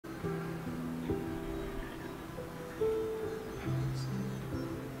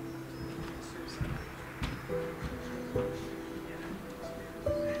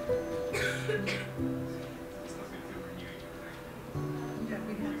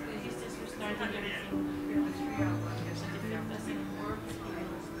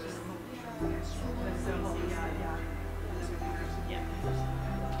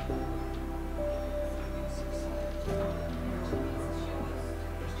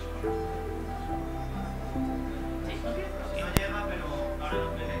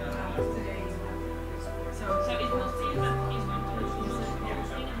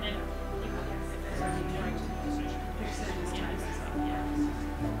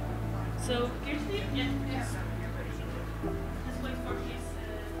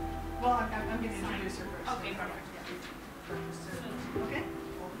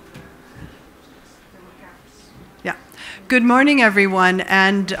Good morning, everyone,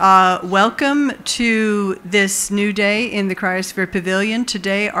 and welcome to this new day in the Cryosphere Pavilion.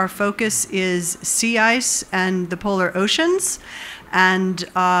 Today, our focus is sea ice and the polar oceans, and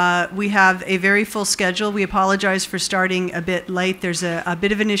we have a very full schedule. We apologize for starting a bit late. There's a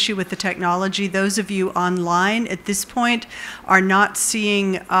bit of an issue with the technology. Those of you online at this point are not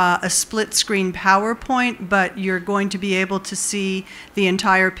seeing a split-screen PowerPoint, but you're going to be able to see the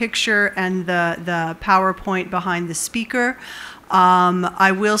entire picture and the PowerPoint behind the speaker.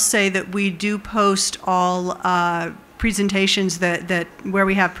 I will say that we do post all presentations that where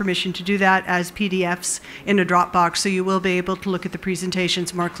we have permission to do that as PDFs in a Dropbox, so you will be able to look at the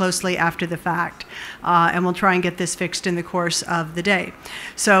presentations more closely after the fact, and we'll try and get this fixed in the course of the day.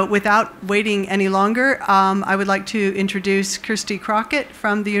 So without waiting any longer, I would like to introduce Kirsty Crockett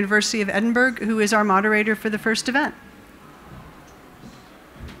from the University of Edinburgh, who is our moderator for the first event.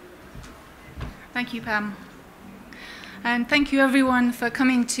 Thank you, Pam. And thank you everyone for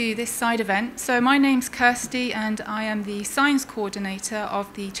coming to this side event. So my name's Kirsty and I am the science coordinator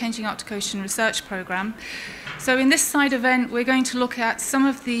of the Changing Arctic Ocean Research Programme. So in this side event we're going to look at some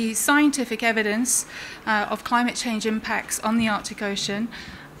of the scientific evidence of climate change impacts on the Arctic Ocean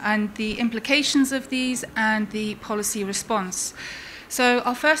and the implications of these and the policy response. So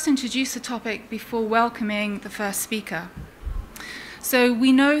I'll first introduce the topic before welcoming the first speaker. So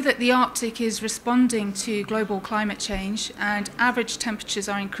we know that the Arctic is responding to global climate change and average temperatures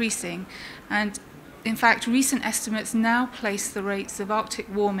are increasing. And in fact, recent estimates now place the rates of Arctic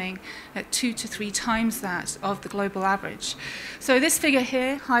warming at 2 to 3 times that of the global average. So this figure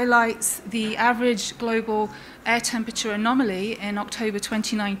here highlights the average global air temperature anomaly in October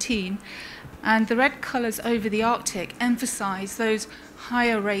 2019. And the red colours over the Arctic emphasize those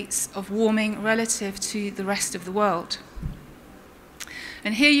higher rates of warming relative to the rest of the world.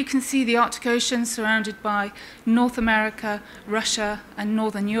 And here you can see the Arctic Ocean surrounded by North America, Russia, and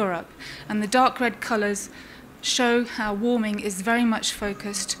Northern Europe. And the dark red colours show how warming is very much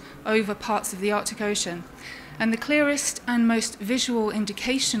focused over parts of the Arctic Ocean. And the clearest and most visual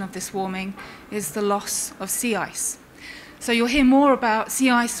indication of this warming is the loss of sea ice. So you'll hear more about sea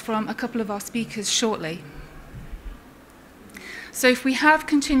ice from a couple of our speakers shortly. So if we have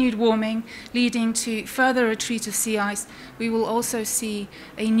continued warming leading to further retreat of sea ice, we will also see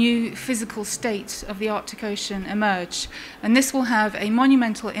a new physical state of the Arctic Ocean emerge. And this will have a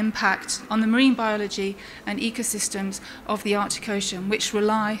monumental impact on the marine biology and ecosystems of the Arctic Ocean, which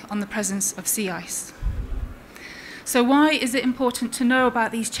rely on the presence of sea ice. So why is it important to know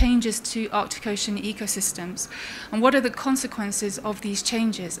about these changes to Arctic Ocean ecosystems? And what are the consequences of these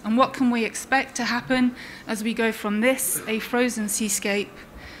changes? And what can we expect to happen as we go from this, a frozen seascape,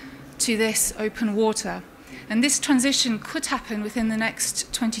 to this open water? And this transition could happen within the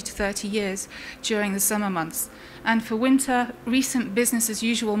next 20 to 30 years during the summer months. And for winter, recent business as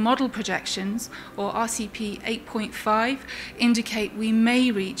usual model projections, or RCP 8.5, indicate we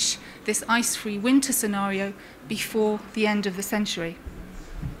may reach this ice-free winter scenario before the end of the century.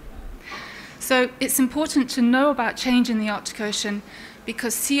 So it's important to know about change in the Arctic Ocean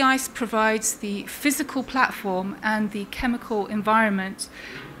because sea ice provides the physical platform and the chemical environment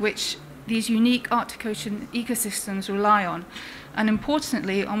which these unique Arctic Ocean ecosystems rely on, and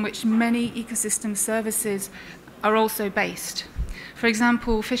importantly, on which many ecosystem services are also based. For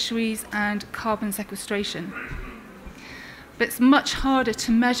example, fisheries and carbon sequestration. But it's much harder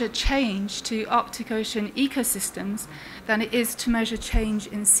to measure change to Arctic Ocean ecosystems than it is to measure change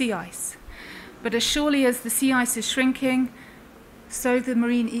in sea ice. But as surely as the sea ice is shrinking, so the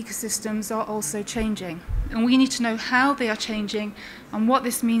marine ecosystems are also changing. And we need to know how they are changing and what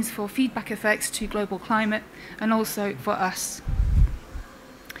this means for feedback effects to global climate and also for us.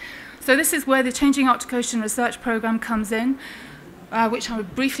 So this is where the Changing Arctic Ocean Research Programme comes in. which I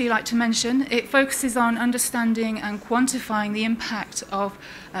would briefly like to mention. It focuses on understanding and quantifying the impact of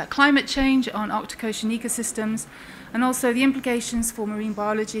climate change on Arctic Ocean ecosystems, and also the implications for marine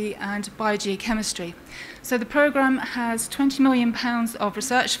biology and biogeochemistry. So the programme has £20 million of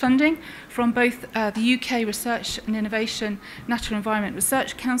research funding from both the UK Research and Innovation Natural Environment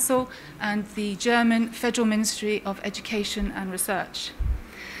Research Council and the German Federal Ministry of Education and Research.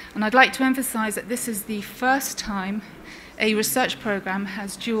 And I'd like to emphasise that this is the first time a research programme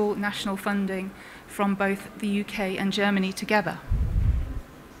has dual national funding from both the UK and Germany together.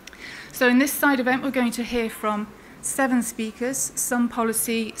 So in this side event, we're going to hear from 7 speakers, some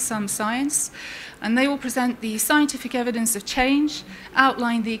policy, some science, and they will present the scientific evidence of change,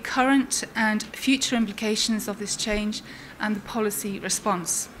 outline the current and future implications of this change, and the policy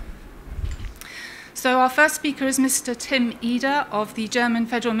response. So our first speaker is Mr. Tim Eder of the German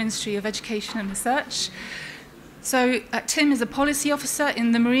Federal Ministry of Education and Research. So Tim is a policy officer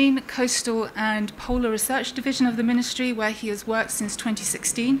in the Marine, Coastal and Polar Research Division of the Ministry, where he has worked since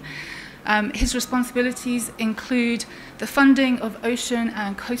 2016. His responsibilities include the funding of ocean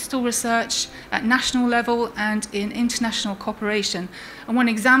and coastal research at national level and in international cooperation. And one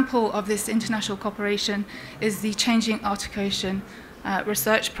example of this international cooperation is the Changing Arctic Ocean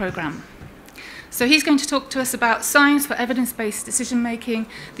research programme. So he's going to talk to us about science for evidence-based decision-making,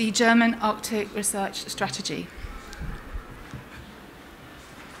 the German Arctic Research Strategy.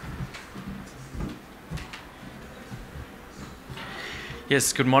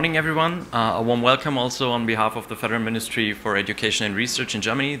 Yes, good morning, everyone. A warm welcome also on behalf of the Federal Ministry for Education and Research in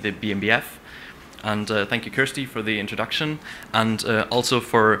Germany, the BMBF. And thank you, Kirsty, for the introduction, and also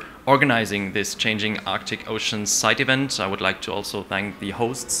for organizing this Changing Arctic Ocean site event. I would like to also thank the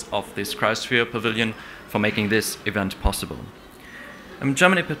hosts of this Cryosphere Pavilion for making this event possible.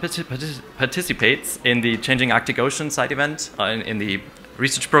 Germany participates in the Changing Arctic Ocean site event in the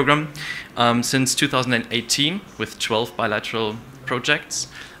research program since 2018 with 12 bilateral projects.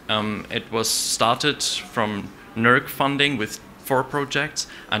 It was started from NERC funding with 4 projects,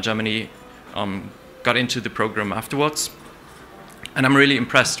 and Germany got into the program afterwards. And I'm really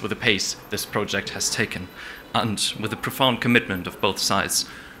impressed with the pace this project has taken and with the profound commitment of both sides,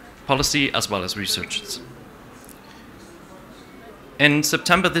 policy as well as researchers. In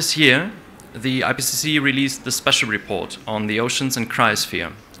September this year, the IPCC released the special report on the oceans and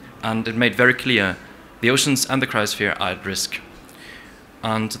cryosphere, and it made very clear the oceans and the cryosphere are at risk.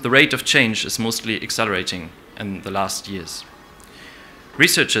 And the rate of change is mostly accelerating in the last years.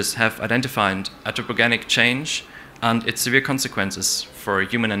 Researchers have identified anthropogenic change and its severe consequences for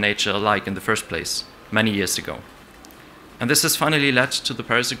human and nature alike in the first place, many years ago. And this has finally led to the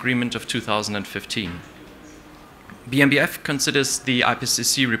Paris Agreement of 2015. BMBF considers the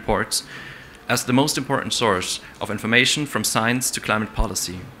IPCC reports as the most important source of information from science to climate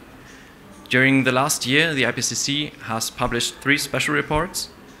policy. During the last year, the IPCC has published 3 special reports,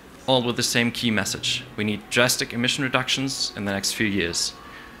 all with the same key message. We need drastic emission reductions in the next few years.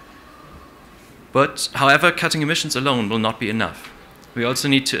 But, however, cutting emissions alone will not be enough. We also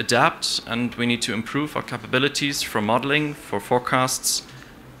need to adapt, and we need to improve our capabilities for modeling, for forecasts,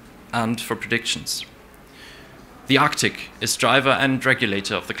 and for predictions. The Arctic is driver and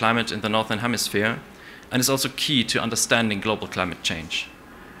regulator of the climate in the Northern Hemisphere, and is also key to understanding global climate change.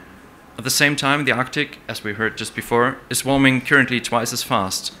 At the same time, the Arctic, as we heard just before, is warming currently twice as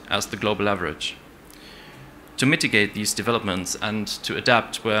fast as the global average. To mitigate these developments and to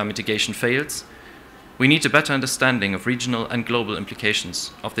adapt where mitigation fails, we need a better understanding of regional and global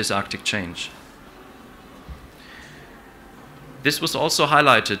implications of this Arctic change. This was also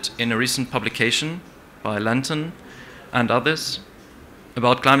highlighted in a recent publication by Lenton and others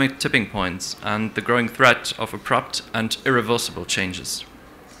about climate tipping points and the growing threat of abrupt and irreversible changes.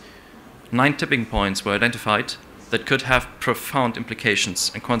 9 tipping points were identified that could have profound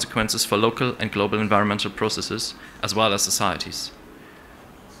implications and consequences for local and global environmental processes as well as societies.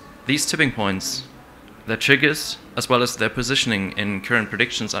 These tipping points, their triggers, as well as their positioning in current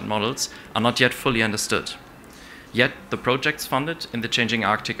predictions and models, are not yet fully understood. Yet, the projects funded in the Changing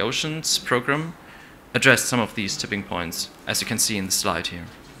Arctic Oceans program address some of these tipping points, as you can see in the slide here.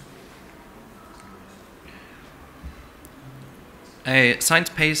 A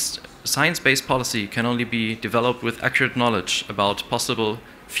science-based policy can only be developed with accurate knowledge about possible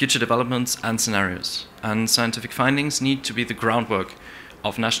future developments and scenarios, and scientific findings need to be the groundwork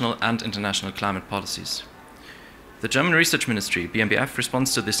of national and international climate policies. The German Research Ministry, BMBF,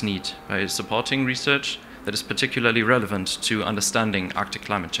 responds to this need by supporting research that is particularly relevant to understanding Arctic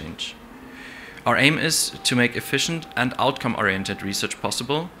climate change. Our aim is to make efficient and outcome-oriented research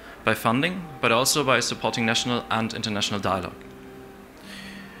possible by funding, but also by supporting national and international dialogue.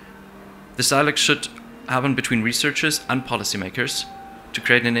 This dialogue should happen between researchers and policymakers to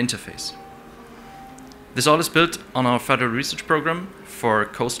create an interface. This all is built on our federal research program for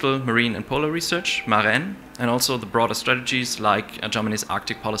coastal, marine and polar research, MAREN, and also the broader strategies like Germany's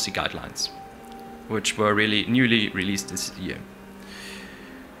Arctic policy guidelines, which were really newly released this year.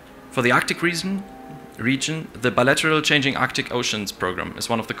 For the Arctic region, the bilateral Changing Arctic Oceans program is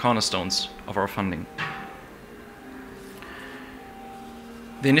one of the cornerstones of our funding.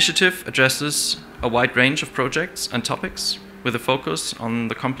 The initiative addresses a wide range of projects and topics with a focus on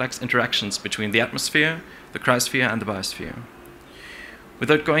the complex interactions between the atmosphere, the cryosphere and the biosphere.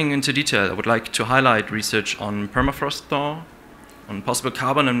 Without going into detail, I would like to highlight research on permafrost thaw, on possible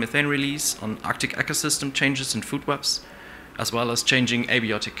carbon and methane release, on Arctic ecosystem changes in food webs, as well as changing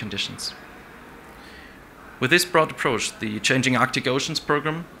abiotic conditions. With this broad approach, the Changing Arctic Oceans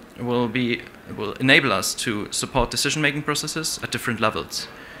program will enable us to support decision-making processes at different levels,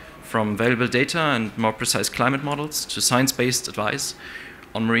 from valuable data and more precise climate models to science-based advice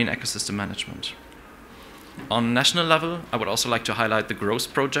on marine ecosystem management. On national level, I would also like to highlight the GROWS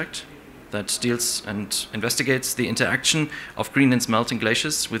project that deals and investigates the interaction of Greenland's melting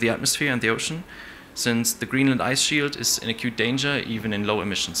glaciers with the atmosphere and the ocean, since the Greenland ice shield is in acute danger even in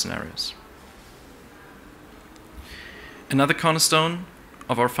low-emission scenarios. Another cornerstone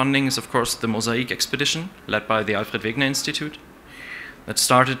of our funding is, of course, the Mosaic expedition led by the Alfred Wegener Institute that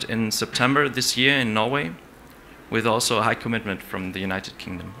started in September this year in Norway, with also a high commitment from the United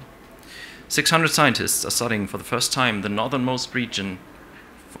Kingdom. 600 scientists are studying for the first time the northernmost region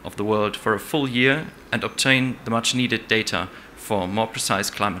of the world for a full year and obtain the much needed data for more precise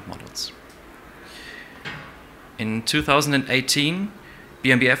climate models. In 2018,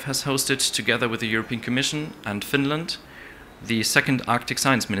 BMBF has hosted, together with the European Commission and Finland, the second Arctic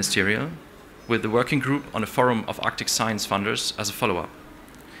Science Ministerial, with the working group on a forum of Arctic science funders as a follow-up.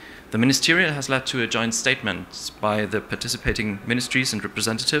 The ministerial has led to a joint statement by the participating ministries and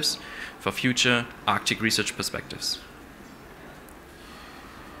representatives for future Arctic research perspectives.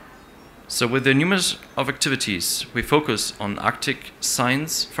 So with the numerous of activities, we focus on Arctic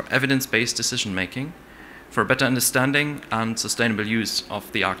science for evidence-based decision-making, for a better understanding and sustainable use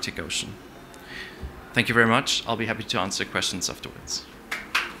of the Arctic Ocean. Thank you very much. I'll be happy to answer questions afterwards.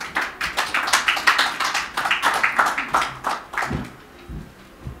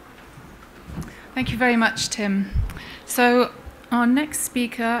 Thank you very much, Tim. So our next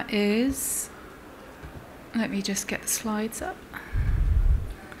speaker is, let me just get the slides up.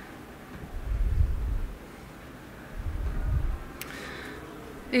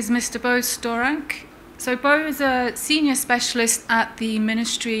 Is Mr. Bo Storrank. So Bo is a senior specialist at the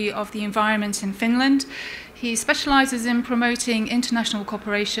Ministry of the Environment in Finland. He specializes in promoting international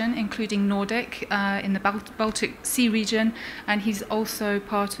cooperation, including Nordic, in the Baltic Sea region, and he's also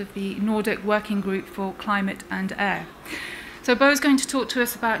part of the Nordic Working Group for Climate and Air. So Bo is going to talk to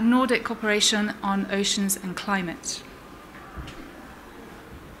us about Nordic cooperation on oceans and climate.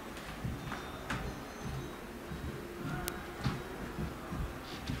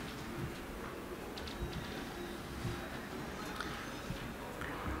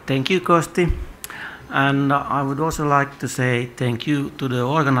 Thank you, Kosti. And I would also like to say thank you to the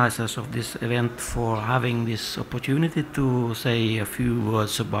organizers of this event for having this opportunity to say a few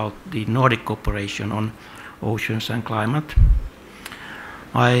words about the Nordic cooperation on oceans and climate.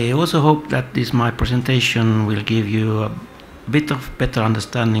 I also hope that my presentation will give you a bit of better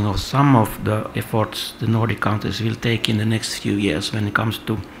understanding of some of the efforts the Nordic countries will take in the next few years when it comes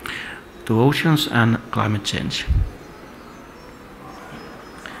to oceans and climate change.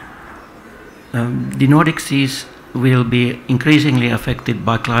 The Nordic seas will be increasingly affected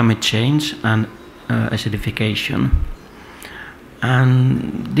by climate change and acidification.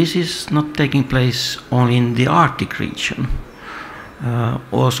 And this is not taking place only in the Arctic region.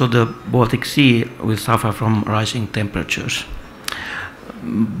 Also the Baltic Sea will suffer from rising temperatures.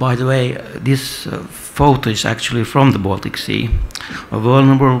 By the way, this photo is actually from the Baltic Sea, a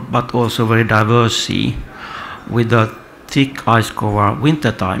vulnerable but also very diverse sea with a thick ice cover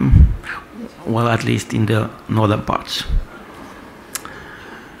wintertime. Well, at least in the northern parts.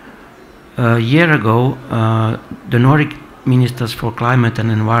 A year ago, the Nordic Ministers for Climate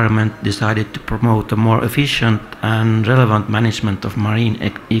and Environment decided to promote a more efficient and relevant management of marine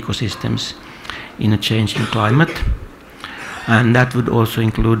ecosystems in a changing climate, and that would also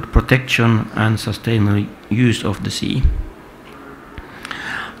include protection and sustainable use of the sea.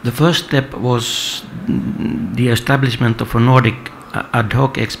 The first step was the establishment of a Nordic ad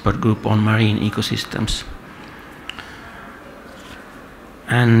hoc expert group on marine ecosystems.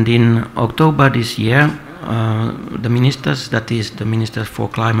 And in October this year, the ministers, that is the Ministers for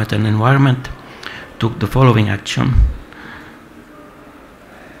Climate and Environment, took the following action.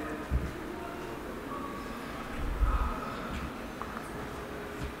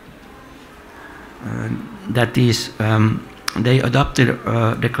 That is, they adopted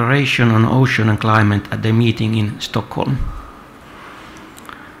a declaration on ocean and climate at their meeting in Stockholm.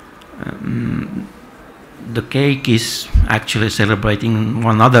 The cake is actually celebrating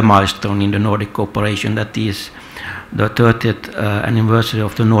one other milestone in the Nordic cooperation, that is the 30th anniversary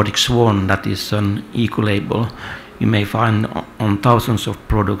of the Nordic Swan, that is an eco-label you may find on thousands of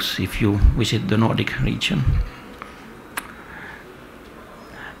products if you visit the Nordic region.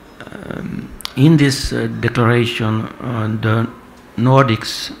 In this declaration, the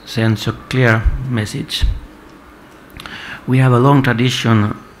Nordics sends a clear message. We have a long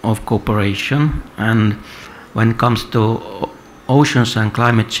tradition of cooperation, and when it comes to oceans and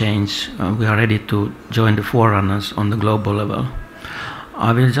climate change, we are ready to join the forerunners on the global level.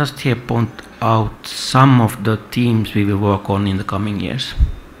 I will just here point out some of the themes we will work on in the coming years.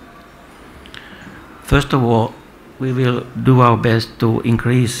 First of all, we will do our best to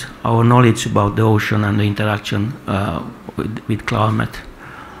increase our knowledge about the ocean and the interaction with climate.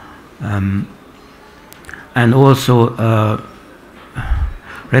 And also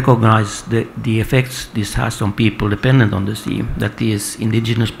recognize the effects this has on people dependent on the sea, that is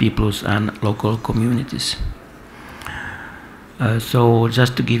indigenous peoples and local communities. So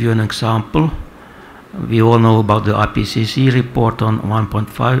just to give you an example, we all know about the IPCC report on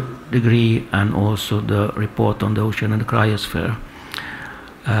 1.5 degree and also the report on the ocean and the cryosphere.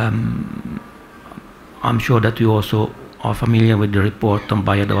 I'm sure that you also are familiar with the report on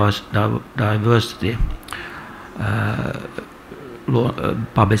biodiversity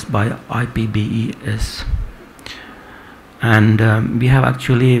published by IPBES. And we have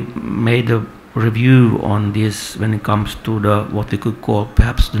actually made a review on this when it comes to the what we could call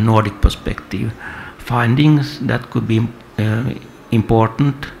perhaps the Nordic perspective. Findings that could be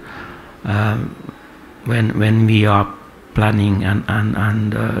important when we are planning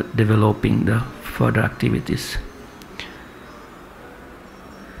and developing the further activities.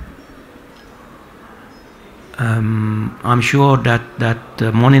 I'm sure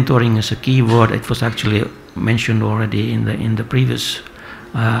that monitoring is a key word. It was actually mentioned already in the previous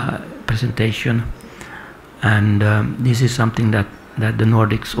presentation, and this is something that the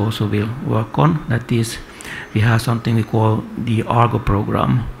Nordics also will work on. That is, we have something we call the Argo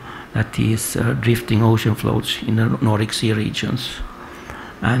program, that is drifting ocean floats in the Nordic Sea regions,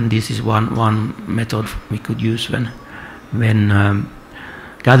 and this is one method we could use when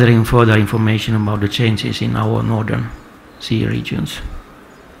gathering further information about the changes in our northern sea regions.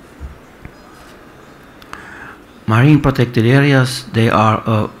 Marine protected areas, they are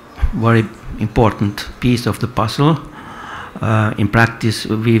a very important piece of the puzzle. In practice,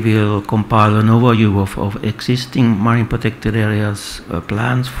 we will compile an overview of existing marine protected areas,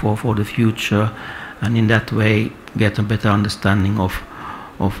 plans for the future, and in that way get a better understanding of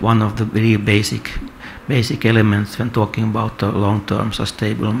one of the very basic elements when talking about the long-term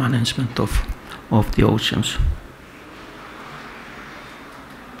sustainable management of the oceans.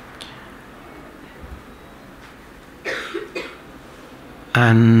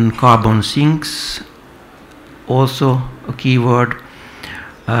 And carbon sinks, also a key word.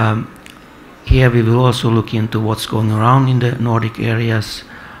 Here we will also look into what's going around in the Nordic areas.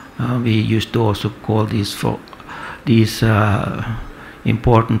 We used to also call these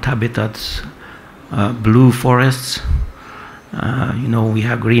important habitats blue forests. You know, we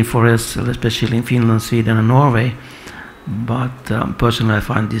have green forests, especially in Finland, Sweden and Norway, but personally I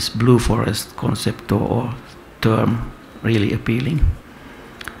find this blue forest concept or term really appealing.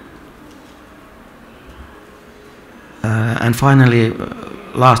 And finally,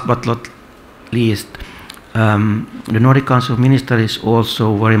 last but not least, the Nordic Council of Ministers is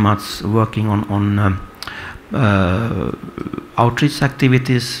also very much working on outreach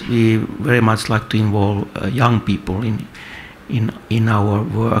activities. We very much like to involve young people in our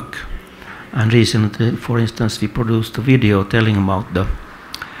work. And recently, for instance, we produced a video telling about the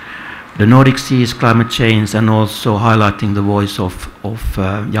Nordic seas, climate change, and also highlighting the voice of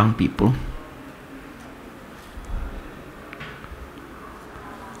young people.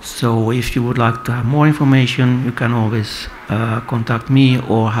 So if you would like to have more information, you can always contact me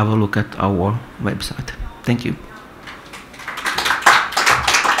or have a look at our website. Thank you.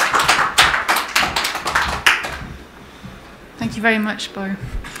 Thank you very much, Bo.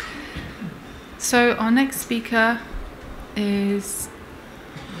 So our next speaker is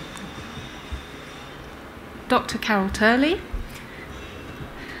Dr. Carol Turley.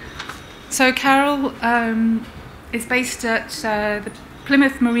 So Carol is based at the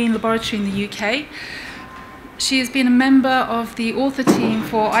Plymouth Marine Laboratory in the UK. She has been a member of the author team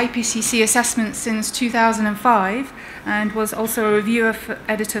for IPCC assessments since 2005 and was also a reviewer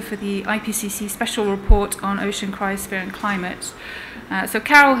editor for the IPCC special report on ocean cryosphere and climate. So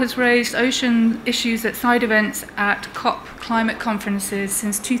Carol has raised ocean issues at side events at COP climate conferences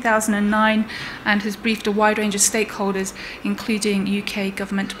since 2009 and has briefed a wide range of stakeholders, including UK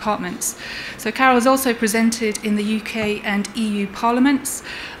government departments. So Carol has also presented in the UK and EU parliaments,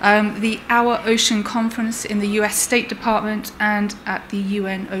 the Our Ocean Conference in the US State Department and at the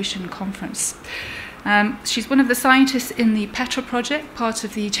UN Ocean Conference. She's one of the scientists in the Petra project, part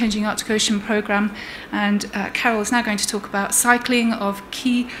of the Changing Arctic Ocean programme, and Carol is now going to talk about cycling of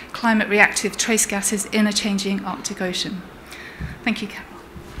key climate reactive trace gases in a changing Arctic Ocean. Thank you, Carol.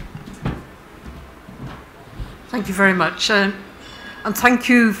 Thank you very much. And thank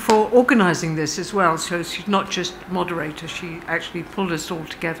you for organising this as well. So she's not just moderator, she actually pulled us all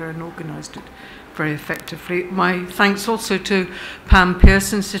together and organised it very effectively. My thanks also to Pam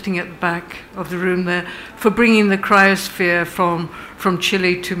Pearson, sitting at the back of the room there, for bringing the cryosphere from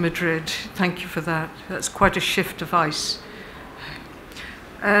Chile to Madrid. Thank you for that. That's quite a shift of ice.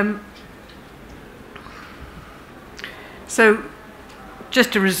 So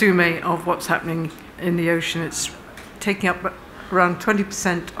just a resume of what's happening in the ocean. It's taking up around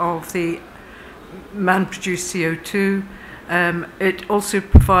 20% of the man-produced CO2. It also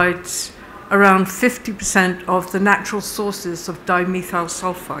provides around 50% of the natural sources of dimethyl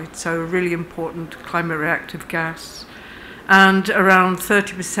sulfide, so a really important climate reactive gas, and around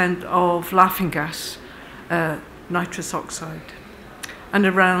 30% of laughing gas, nitrous oxide, and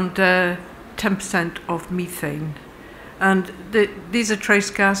around 10% of methane. And these are trace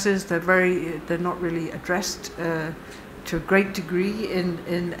gases. They're not really addressed to a great degree in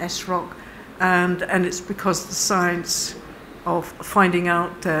SROC, and it's because the science of finding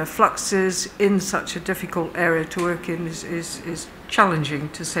out fluxes in such a difficult area to work in is challenging,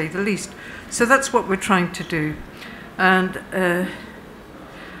 to say the least. So that's what we're trying to do. And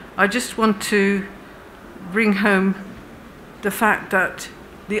I just want to bring home the fact that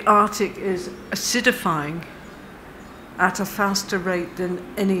the Arctic is acidifying at a faster rate than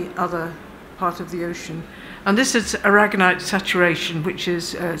any other part of the ocean. And this is aragonite saturation, which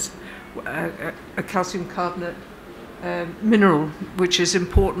is a calcium carbonate mineral, which is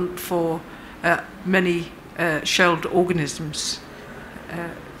important for many shelled organisms.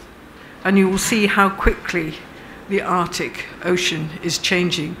 And you will see how quickly the Arctic Ocean is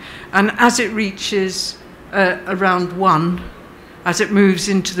changing. And as it reaches around 1, as it moves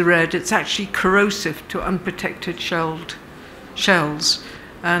into the red, it's actually corrosive to unprotected shells.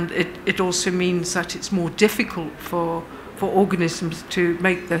 And it also means that it's more difficult for organisms to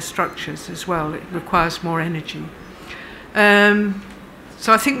make their structures as well. It requires more energy.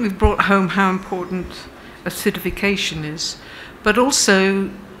 So I think we've brought home how important acidification is, but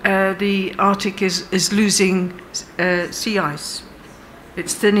also the Arctic is losing sea ice.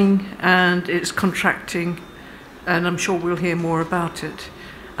 It's thinning and it's contracting, and I'm sure we'll hear more about it.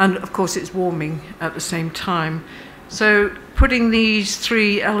 And of course it's warming at the same time. So putting these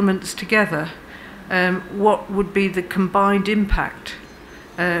three elements together, what would be the combined impact?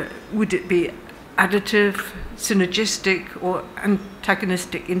 Would it be additive, synergistic, or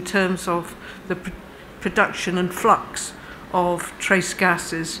antagonistic in terms of the production and flux of trace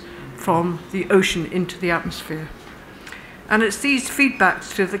gases from the ocean into the atmosphere? And it's these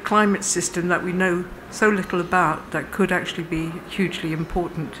feedbacks to the climate system that we know so little about that could actually be hugely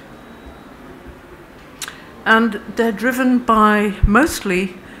important. And they're driven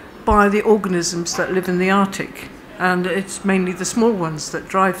mostly by the organisms that live in the Arctic, and it's mainly the small ones that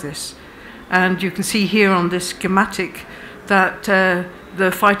drive this. And you can see here on this schematic that the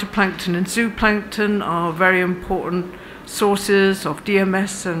phytoplankton and zooplankton are very important sources of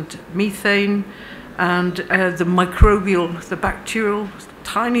DMS and methane, and the microbial, the bacterial,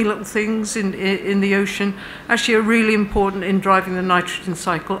 tiny little things in the ocean actually are really important in driving the nitrogen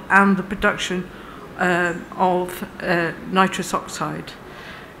cycle and the production of nitrous oxide.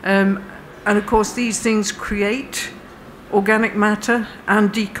 And of course these things create organic matter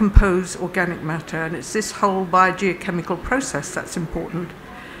and decompose organic matter, and it's this whole biogeochemical process that's important.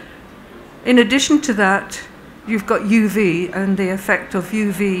 In addition to that, you've got UV and the effect of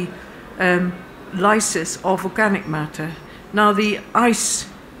UV lysis of organic matter. Now the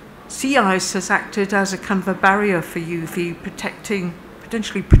sea ice has acted as a kind of a barrier for UV,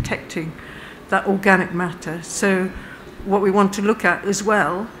 potentially protecting that organic matter. So what we want to look at as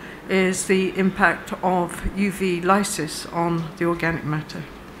well is the impact of UV lysis on the organic matter.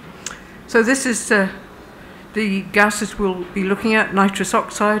 So this is the gases we'll be looking at. Nitrous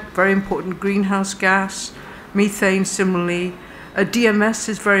oxide, very important greenhouse gas. Methane, similarly. DMS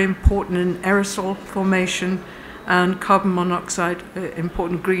is very important in aerosol formation, and carbon monoxide,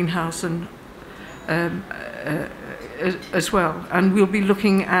 important greenhouse and as well. And we'll be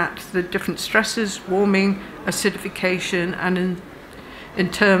looking at the different stresses, warming, acidification, and in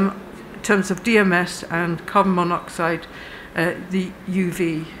terms of DMS and carbon monoxide, the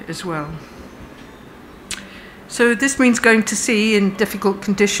UV as well. So this means going to sea in difficult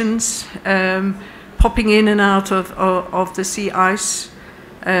conditions, popping in and out of the sea ice,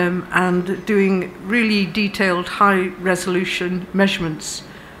 and doing really detailed high-resolution measurements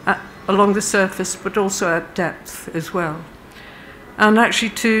along the surface, but also at depth as well. And actually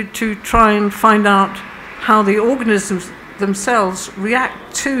to try and find out how the organisms themselves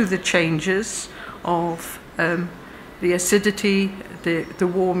react to the changes of the acidity, the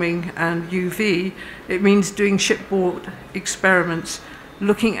warming, and UV. It means doing shipboard experiments,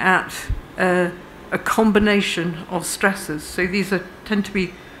 looking at a combination of stresses. So these tend to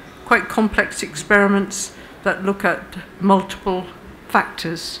be quite complex experiments that look at multiple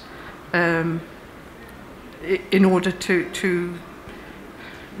factors in order to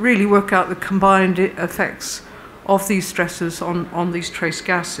really work out the combined effects of these stresses on these trace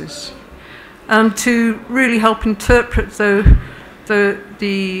gases. And to really help interpret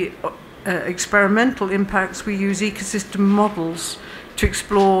the experimental impacts, we use ecosystem models to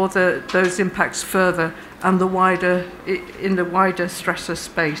explore those impacts further and in the wider stressor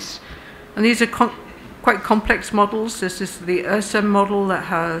space. And these are quite complex models. This is the URSEM model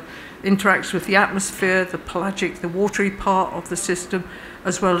that interacts with the atmosphere, the pelagic, the watery part of the system,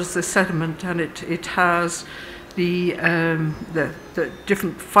 as well as the sediment, and it has the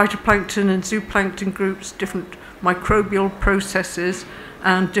different phytoplankton and zooplankton groups, different microbial processes,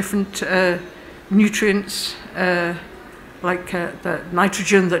 and different nutrients like the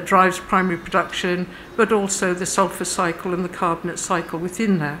nitrogen that drives primary production, but also the sulfur cycle and the carbonate cycle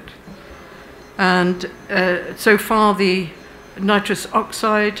within that. And so far the nitrous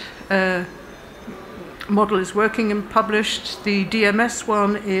oxide model is working and published. The DMS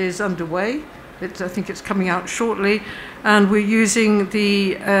one is underway. I think it's coming out shortly, and we're using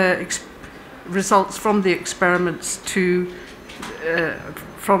the results from the experiments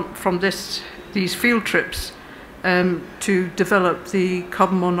from these field trips to develop the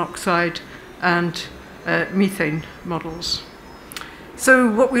carbon monoxide and methane models. So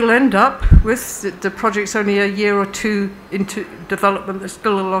what we'll end up with, the project's only a year or two into development, there's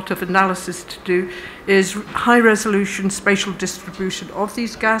still a lot of analysis to do, is high-resolution spatial distribution of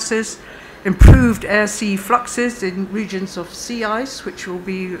these gases, improved air-sea fluxes in regions of sea ice, which will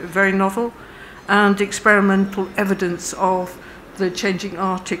be very novel, and experimental evidence of the changing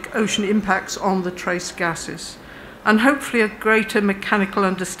Arctic Ocean impacts on the trace gases, and hopefully a greater mechanical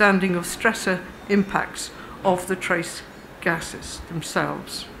understanding of stressor impacts of the trace gases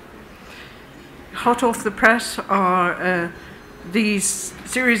themselves. Hot off the press are these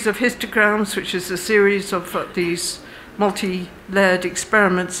series of histograms, which is a series of these multi-layered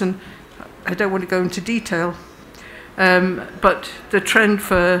experiments, and I don't want to go into detail, but the trend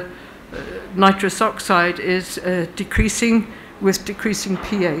for nitrous oxide is decreasing with decreasing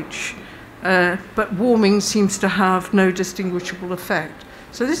pH, but warming seems to have no distinguishable effect.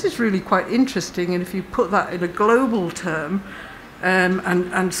 So this is really quite interesting, and if you put that in a global term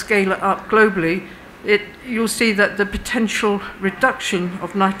and scale it up globally, you'll see that the potential reduction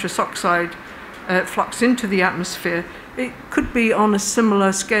of nitrous oxide flux into the atmosphere, it could be on a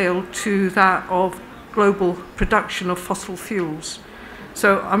similar scale to that of global production of fossil fuels.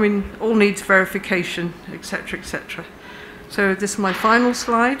 So, I mean, all needs verification, etc., etc. So this is my final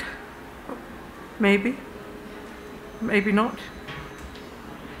slide. Maybe. Maybe not.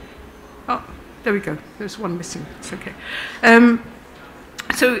 Oh, there we go. There's one missing. It's okay.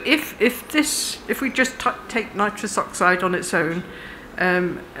 So if we just take nitrous oxide on its own,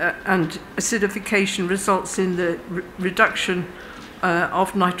 and acidification results in the reduction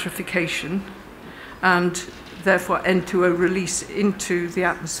of nitrification, and therefore N2O release into the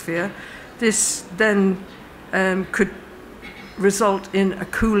atmosphere, this then could result in a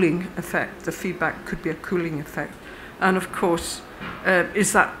cooling effect. The feedback could be a cooling effect. And of course,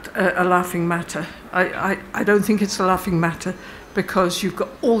 is that a laughing matter? I don't think it's a laughing matter, because you've got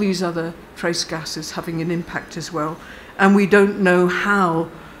all these other trace gases having an impact as well. And we don't know how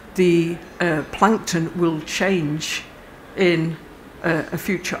the plankton will change in a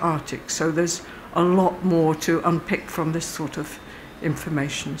future Arctic. So there's a lot more to unpick from this sort of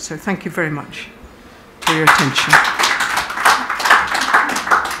information. So thank you very much for your attention.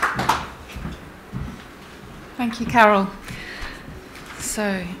 Thank you, Carol.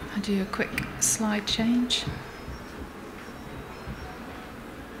 So I'll do a quick slide change.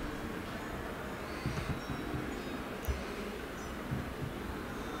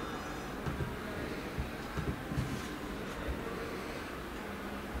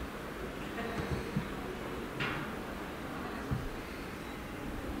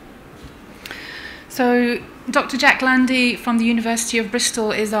 So Dr. Jack Landy from the University of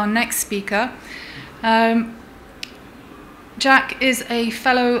Bristol is our next speaker. Jack is a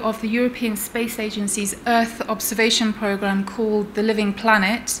fellow of the European Space Agency's Earth observation program called The Living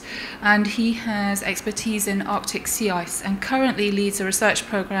Planet, and he has expertise in Arctic sea ice and currently leads a research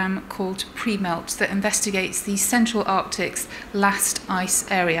program called Pre-Melt that investigates the Central Arctic's last ice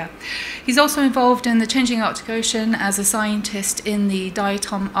area. He's also involved in the Changing Arctic Ocean as a scientist in the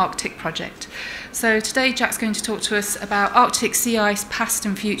Diatom Arctic project. So today Jack's going to talk to us about Arctic sea ice, past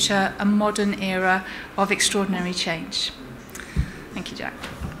and future, a modern era of extraordinary change. Thank you, Jack.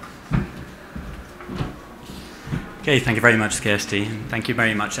 Okay, thank you very much, Kirsty. And thank you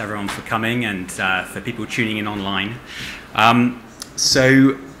very much, everyone, for coming and for people tuning in online.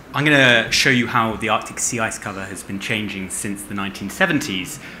 So I'm going to show you how the Arctic sea ice cover has been changing since the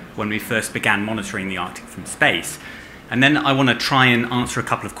 1970s, when we first began monitoring the Arctic from space. And then I want to try and answer a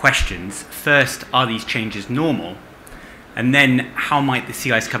couple of questions. First, are these changes normal? And then, how might the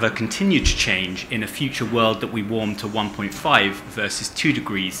sea ice cover continue to change in a future world that we warm to 1.5 versus 2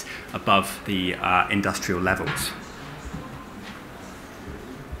 degrees above the industrial levels?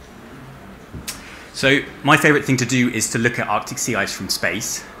 So, my favorite thing to do is to look at Arctic sea ice from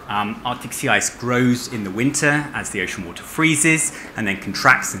space. Arctic sea ice grows in the winter as the ocean water freezes, and then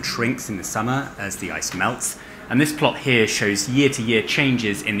contracts and shrinks in the summer as the ice melts. And this plot here shows year-to-year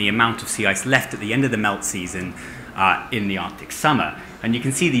changes in the amount of sea ice left at the end of the melt season in the Arctic summer. And you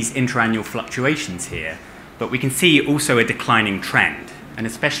can see these interannual fluctuations here, but we can see also a declining trend. And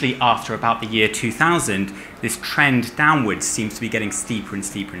especially after about the year 2000, this trend downwards seems to be getting steeper and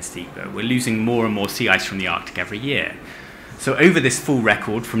steeper and steeper. We're losing more and more sea ice from the Arctic every year. So over this full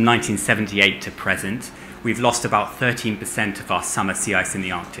record from 1978 to present, we've lost about 13% of our summer sea ice in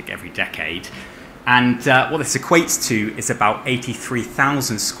the Arctic every decade. And what this equates to is about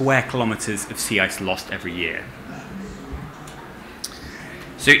 83,000 square kilometers of sea ice lost every year.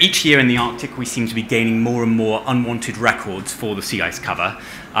 So each year in the Arctic, we seem to be gaining more and more unwanted records for the sea ice cover.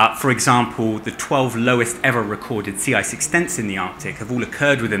 For example, the 12 lowest ever recorded sea ice extents in the Arctic have all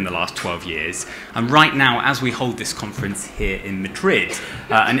occurred within the last 12 years. And right now, as we hold this conference here in Madrid,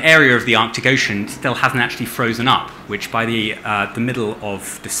 an area of the Arctic Ocean still hasn't actually frozen up, which by the middle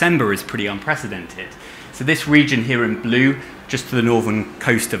of December is pretty unprecedented. So this region here in blue, just to the northern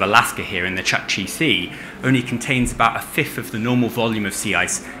coast of Alaska here in the Chukchi Sea, only contains about a fifth of the normal volume of sea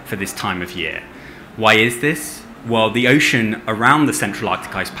ice for this time of year. Why is this? Well, the ocean around the central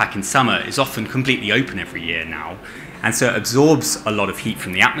Arctic ice pack in summer is often completely open every year now, and so it absorbs a lot of heat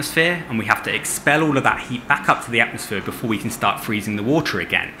from the atmosphere, and we have to expel all of that heat back up to the atmosphere before we can start freezing the water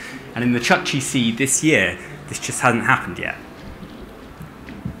again. And in the Chukchi Sea this year, this just hasn't happened yet.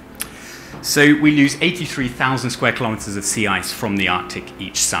 So we lose 83,000 square kilometers of sea ice from the Arctic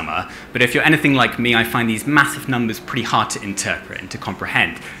each summer. But if you're anything like me, I find these massive numbers pretty hard to interpret and to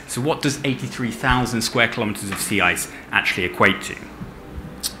comprehend. So what does 83,000 square kilometers of sea ice actually equate to?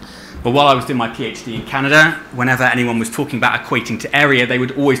 Well, while I was doing my PhD in Canada, whenever anyone was talking about equating to area, they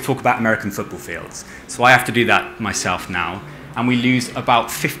would always talk about American football fields. So I have to do that myself now. And we lose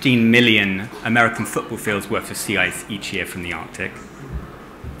about 15 million American football fields worth of sea ice each year from the Arctic.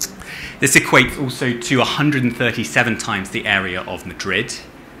 This equates also to 137 times the area of Madrid.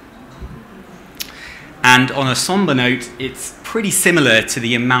 And on a somber note, it's pretty similar to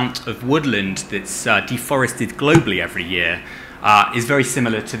the amount of woodland that's deforested globally every year, is very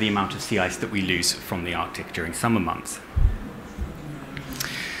similar to the amount of sea ice that we lose from the Arctic during summer months.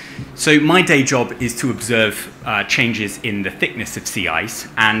 So my day job is to observe changes in the thickness of sea ice,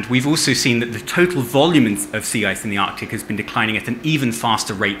 and we've also seen that the total volume of sea ice in the Arctic has been declining at an even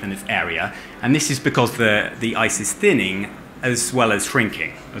faster rate than its area, and this is because the ice is thinning as well as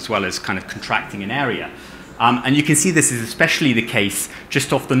shrinking, as well as kind of contracting in area. And you can see this is especially the case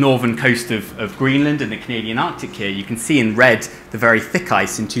just off the northern coast of Greenland and the Canadian Arctic here. You can see in red the very thick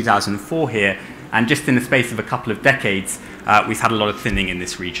ice in 2004 here, and just in the space of a couple of decades, we've had a lot of thinning in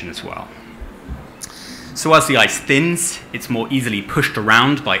this region as well. So as the ice thins, it's more easily pushed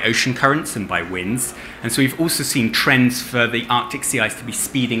around by ocean currents and by winds. And so we've also seen trends for the Arctic sea ice to be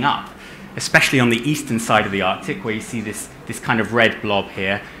speeding up, especially on the eastern side of the Arctic, where you see this kind of red blob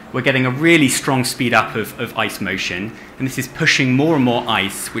here. We're getting a really strong speed up of ice motion, and this is pushing more and more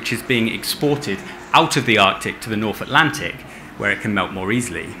ice, which is being exported out of the Arctic to the North Atlantic, where it can melt more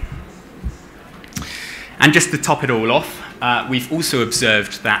easily. And just to top it all off, we've also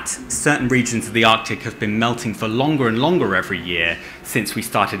observed that certain regions of the Arctic have been melting for longer and longer every year since we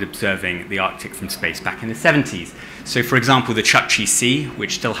started observing the Arctic from space back in the 70s. So, for example, the Chukchi Sea,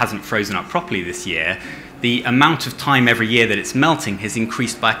 which still hasn't frozen up properly this year, the amount of time every year that it's melting has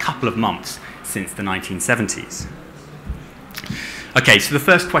increased by a couple of months since the 1970s. Okay, so the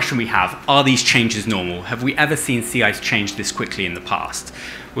first question we have, are these changes normal? Have we ever seen sea ice change this quickly in the past?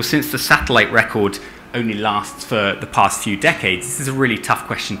 Well, since the satellite record only lasts for the past few decades, this is a really tough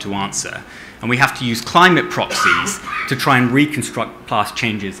question to answer. And we have to use climate proxies to try and reconstruct past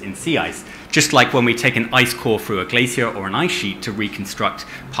changes in sea ice, just like when we take an ice core through a glacier or an ice sheet to reconstruct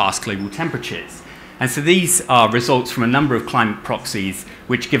past global temperatures. And so these are results from a number of climate proxies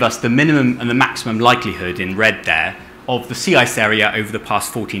which give us the minimum and the maximum likelihood, in red there, of the sea ice area over the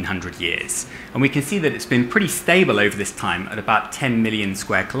past 1,400 years. And we can see that it's been pretty stable over this time at about 10 million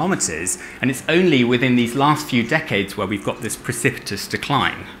square kilometers, and it's only within these last few decades where we've got this precipitous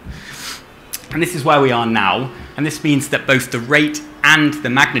decline. And this is where we are now, and this means that both the rate and the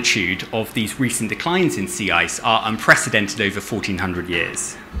magnitude of these recent declines in sea ice are unprecedented over 1,400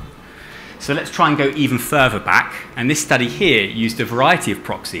 years. So let's try and go even further back, and this study here used a variety of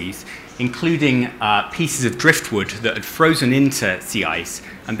proxies, including pieces of driftwood that had frozen into sea ice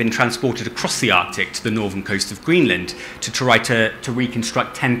and been transported across the Arctic to the northern coast of Greenland to try to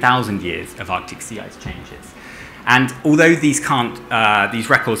reconstruct 10,000 years of Arctic sea ice changes. And although these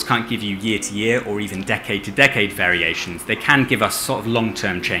records can't give you year-to-year or even decade-to-decade variations, they can give us sort of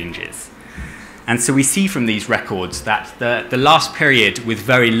long-term changes. And so we see from these records that the last period with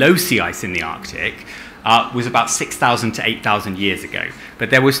very low sea ice in the Arctic was about 6,000 to 8,000 years ago. But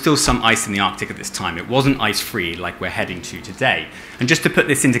there was still some ice in the Arctic at this time. It wasn't ice-free like we're heading to today. And just to put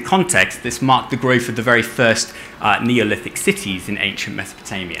this into context, this marked the growth of the very first Neolithic cities in ancient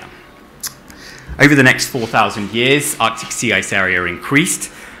Mesopotamia. Over the next 4,000 years, Arctic sea ice area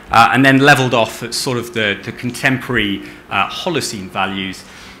increased and then leveled off at sort of the contemporary Holocene values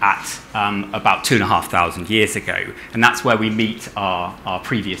at about 2,500 years ago. And that's where we meet our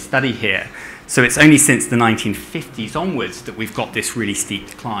previous study here. So it's only since the 1950s onwards that we've got this really steep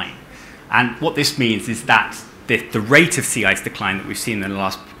decline. And what this means is that the rate of sea ice decline that we've seen in the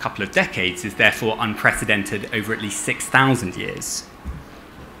last couple of decades is therefore unprecedented over at least 6,000 years.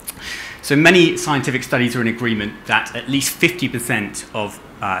 So many scientific studies are in agreement that at least 50% of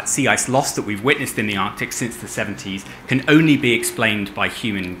sea ice loss that we've witnessed in the Arctic since the 70s can only be explained by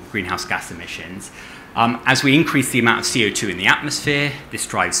human greenhouse gas emissions. As we increase the amount of CO2 in the atmosphere, this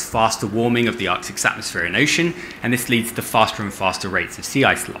drives faster warming of the Arctic's atmosphere and ocean, and this leads to faster and faster rates of sea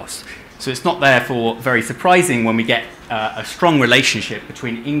ice loss. So it's not therefore very surprising when we get a strong relationship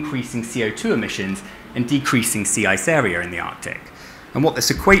between increasing CO2 emissions and decreasing sea ice area in the Arctic. And what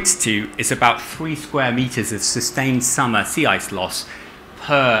this equates to is about 3 square meters of sustained summer sea ice loss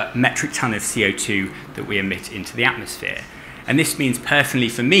per metric ton of CO2 that we emit into the atmosphere. And this means personally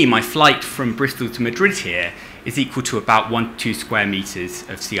for me, my flight from Bristol to Madrid here is equal to about 1 to 2 square meters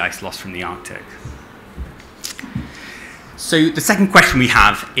of sea ice loss from the Arctic. So the second question we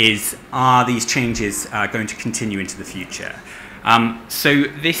have is, are these changes going to continue into the future? So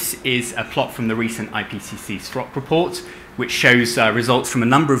this is a plot from the recent IPCC Storrank report, which shows results from a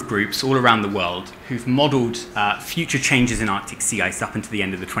number of groups all around the world who've modeled future changes in Arctic sea ice up into the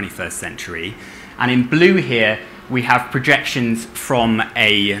end of the 21st century. And in blue here, we have projections from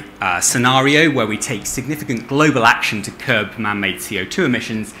a scenario where we take significant global action to curb man-made CO2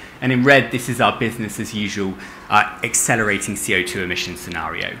 emissions. And in red, this is our business as usual accelerating CO2 emissions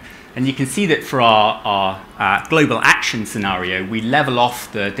scenario. And you can see that for our global action scenario, we level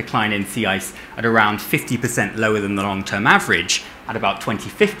off the decline in sea ice at around 50% lower than the long-term average at about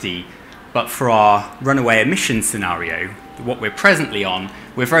 2050. But for our runaway emissions scenario, what we're presently on,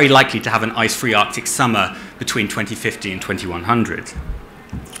 we're very likely to have an ice-free Arctic summer between 2050 and 2100.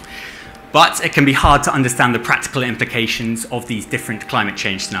 But it can be hard to understand the practical implications of these different climate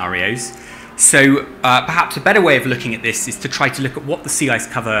change scenarios. So perhaps a better way of looking at this is to try to look at what the sea ice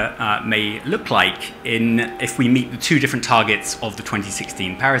cover may look like if we meet the 2 different targets of the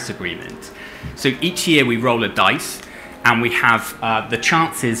 2016 Paris Agreement. So each year we roll a dice, and we have the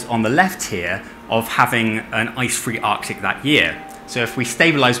chances on the left here of having an ice-free Arctic that year. So if we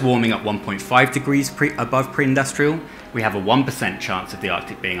stabilize warming at 1.5 degrees above pre-industrial, we have a 1% chance of the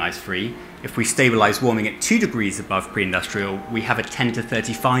Arctic being ice-free. If we stabilize warming at 2 degrees above pre-industrial, we have a 10 to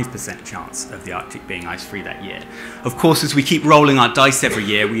 35% chance of the Arctic being ice-free that year. Of course, as we keep rolling our dice every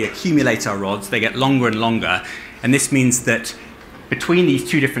year, we accumulate our odds, they get longer and longer, and this means that between these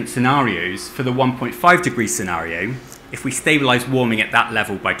two different scenarios, for the 1.5 degree scenario, if we stabilize warming at that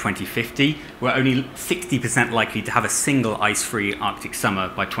level by 2050, we're only 60% likely to have a single ice-free Arctic summer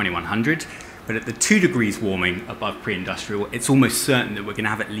by 2100. But at the 2 degrees warming above pre-industrial, it's almost certain that we're going to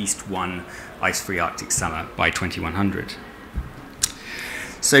have at least one ice-free Arctic summer by 2100.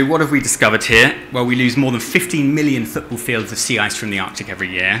 So what have we discovered here? Well, we lose more than 15 million football fields of sea ice from the Arctic every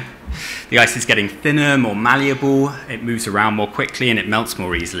year. The ice is getting thinner, more malleable, it moves around more quickly, and it melts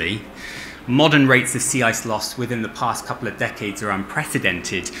more easily. Modern rates of sea ice loss within the past couple of decades are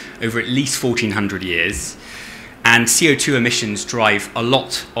unprecedented over at least 1400 years. And CO2 emissions drive a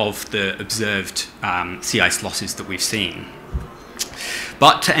lot of the observed sea ice losses that we've seen.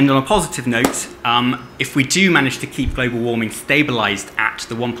 But to end on a positive note, if we do manage to keep global warming stabilized at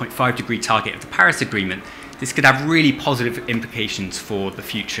the 1.5 degree target of the Paris Agreement, this could have really positive implications for the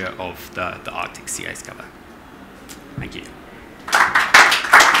future of the Arctic sea ice cover. Thank you.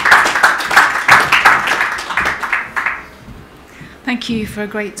 Thank you for a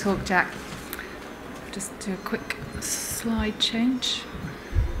great talk, Jack. Just do a quick slide change.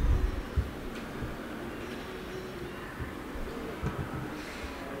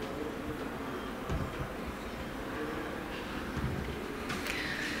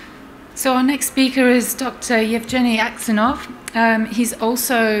 So our next speaker is Dr. Yevgeny Aksenov. He's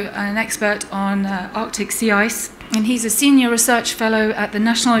also an expert on Arctic sea ice, and he's a senior research fellow at the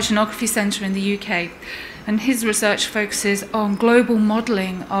National Oceanography Centre in the UK. And his research focuses on global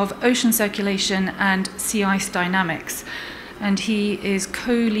modelling of ocean circulation and sea ice dynamics. And he is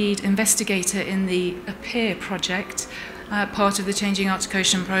co-lead investigator in the APPEAR project, part of the Changing Arctic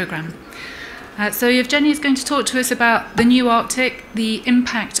Ocean programme. So Yevgeny is going to talk to us about the new Arctic, the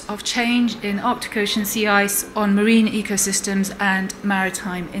impact of change in Arctic Ocean sea ice on marine ecosystems and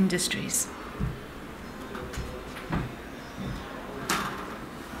maritime industries.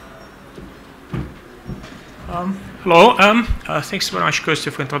 Hello, thanks very much,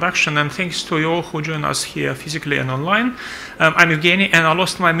 Kirsty, for introduction, and thanks to you all who join us here physically and online. I'm Evgeny, and I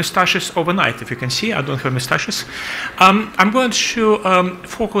lost my mustaches overnight. If you can see, I don't have mustaches. I'm going to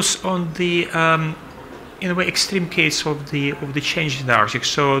focus on the, in a way, extreme case of the change in the Arctic.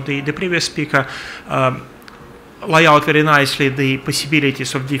 So the previous speaker lay out very nicely the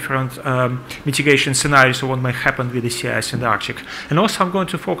possibilities of different mitigation scenarios of what might happen with the sea ice in the Arctic. And also I'm going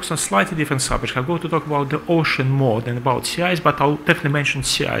to focus on slightly different subjects. I'm going to talk about the ocean more than about sea ice, but I'll definitely mention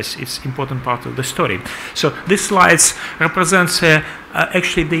sea ice. It's an important part of the story. So these slides represents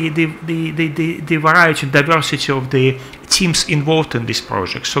actually the variety and diversity of the teams involved in this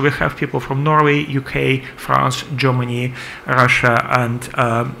project. So we have people from Norway, UK, France, Germany, Russia, and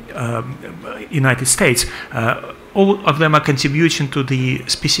United States. All of them are contributing to the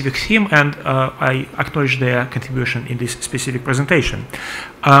specific theme, and I acknowledge their contribution in this specific presentation.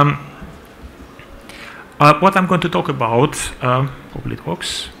 What I'm going to talk about, hopefully it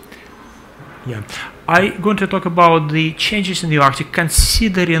works. Yeah, I'm going to talk about the changes in the Arctic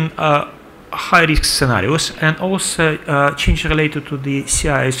considering high-risk scenarios, and also changes related to the sea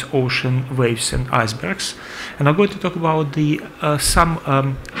ice, ocean, waves, and icebergs. And I'm going to talk about the some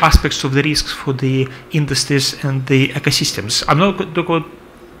aspects of the risks for the industries and the ecosystems. I'm not going to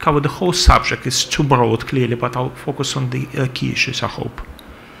cover the whole subject, it's too broad, clearly, but I'll focus on the key issues, I hope.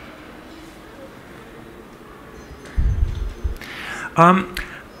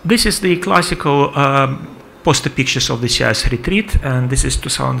 This is the classical poster pictures of the sea ice retreat, and this is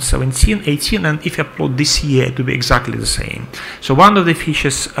 2017-18, and if you upload this year, it will be exactly the same. So one of the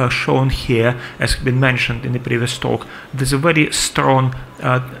features shown here, as has been mentioned in the previous talk, there's a very strong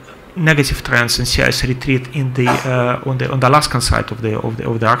negative trends in sea ice retreat in the on the Alaskan side of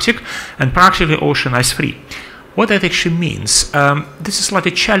the Arctic, and practically ocean ice free. What that actually means, this is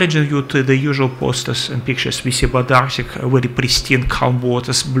slightly challenging you to the usual posters and pictures we see about the Arctic, very pristine, calm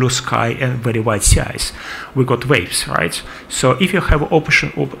waters, blue sky, and very white sea ice. We got waves, right? So if you have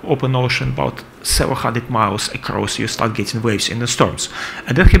open ocean about several hundred miles across, you start getting waves in the storms.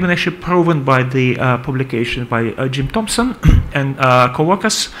 And that has been actually proven by the publication by Jim Thompson and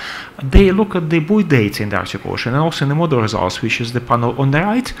co-workers. They look at the buoy data in the Arctic Ocean, and also in the model results, which is the panel on the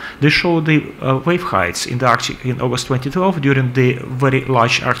right. They show the wave heights in the Arctic in August 2012 during the very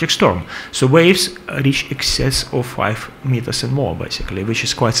large Arctic storm. So waves reach excess of 5 meters and more, basically, which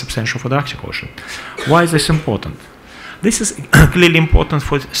is quite substantial for the Arctic Ocean. Why is this important? This is clearly important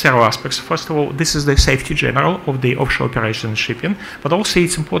for several aspects. First of all, this is the safety general of the offshore operation and shipping, but also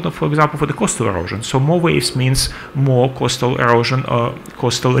it's important, for example, for the coastal erosion. So more waves means more coastal erosion or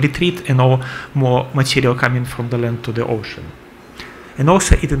coastal retreat, and more material coming from the land to the ocean. And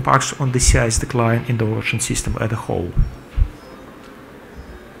also it impacts on the sea ice decline in the ocean system as a whole.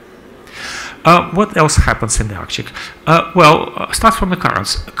 What else happens in the Arctic? Start from the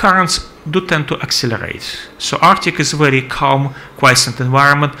currents. Currents do tend to accelerate. So Arctic is a very calm, quiescent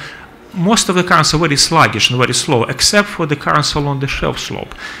environment. Most of the currents are very sluggish and very slow, except for the currents along the shelf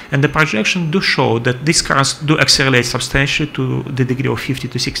slope. And the projections do show that these currents do accelerate substantially to the degree of 50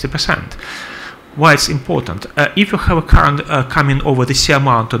 to 60%. Why it's important? If you have a current coming over the sea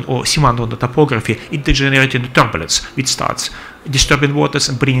mountain or sea mountain topography, it degenerates into turbulence, which starts disturbing waters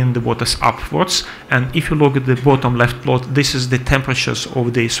and bringing the waters upwards. And if you look at the bottom left plot, this is the temperatures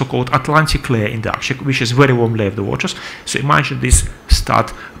of the so-called Atlantic layer in the Arctic, which is very warm layer of the waters. So imagine this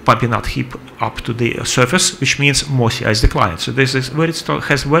start pumping out heat up to the surface, which means more sea ice decline. So this is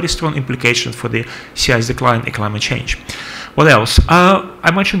has very strong implications for the sea ice decline and climate change. What else?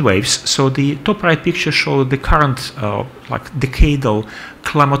 I mentioned waves. So the top right picture shows the current, like decadal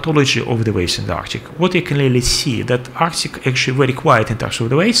climatology of the waves in the Arctic. What you can clearly see that Arctic actually very quiet in terms of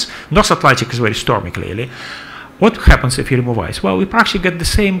the waves. North Atlantic is very stormy clearly. What happens if you remove ice? Well, we practically get the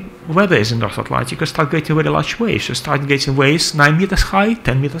same weather as in North Atlantic. You start getting very large waves. You start getting waves 9 meters high,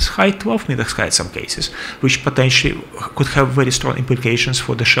 10 meters high, 12 meters high in some cases, which potentially could have very strong implications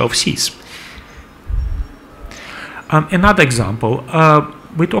for the shelf seas. Another example,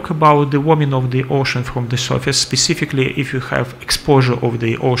 we talk about the warming of the ocean from the surface, specifically if you have exposure of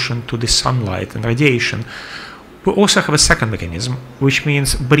the ocean to the sunlight and radiation. We also have a second mechanism, which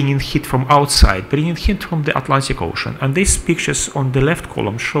means bringing heat from outside, bringing heat from the Atlantic Ocean. And these pictures on the left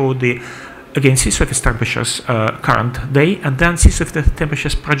column show the, again, sea surface temperatures current day, and then sea surface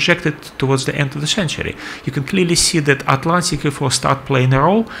temperatures projected towards the end of the century. You can clearly see that Atlantic flows start playing a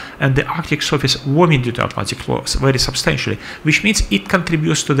role, and the Arctic surface warming due to Atlantic flows very substantially, which means it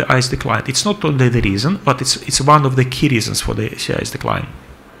contributes to the ice decline. It's not only the reason, but it's one of the key reasons for the sea ice decline.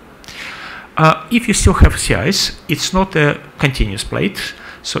 If you still have sea ice, it's not a continuous plate.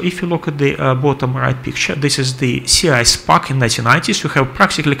 So if you look at the bottom right picture, this is the sea ice pack in 1990s. You have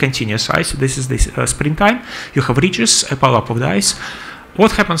practically continuous ice. This is the springtime. You have ridges, a pile up of the ice.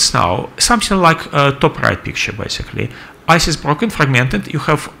 What happens now? Something like top right picture, basically. Ice is broken, fragmented. You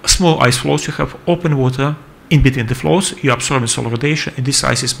have small ice flows. You have open water in between the flows. You absorb solar radiation, and this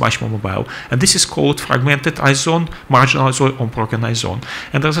ice is much more mobile. And this is called fragmented ice zone, marginal ice zone, unbroken ice zone.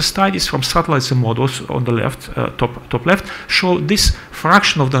 And there's studies from satellites and models on the left, top left, show this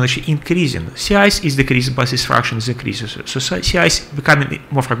fraction of the energy increasing. Sea ice is decreasing, but this fraction is increasing. So sea ice becoming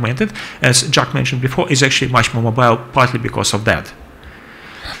more fragmented, as Jack mentioned before, is actually much more mobile, partly because of that.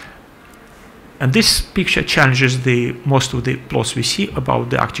 And this picture challenges most of the plots we see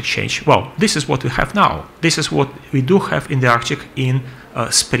about the Arctic change. Well, this is what we have now. This is what we do have in the Arctic in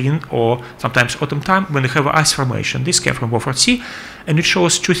spring or sometimes autumn time when we have ice formation. This came from Beaufort Sea, and it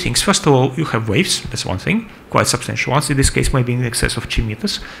shows two things. First of all, you have waves. That's one thing, quite substantial ones. In this case, maybe in excess of 2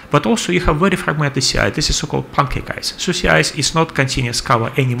 meters. But also you have very fragmented sea ice. This is so-called pancake ice. So sea ice is not continuous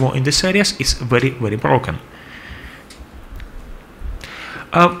cover anymore in these areas. It's very, very broken.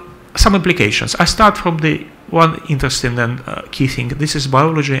 Some implications. I start from the one interesting and key thing. This is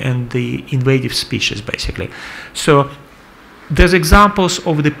biology and the invasive species, basically. So there's examples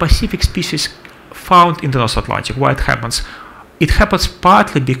of the Pacific species found in the North Atlantic. Why it happens? It happens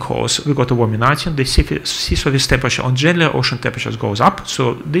partly because we got a warming ocean. The sea surface temperature on general ocean temperatures goes up.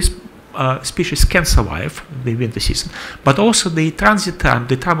 So this species can survive the winter season. But also the transit time,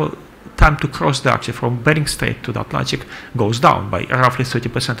 the time to cross the Arctic from Bering Strait to the Atlantic goes down by roughly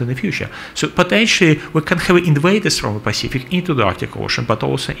 30% in the future. So potentially we can have invaders from the Pacific into the Arctic Ocean, but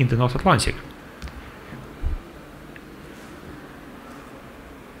also in the North Atlantic.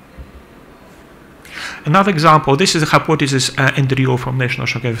 Another example, this is a hypothesis Andrew from National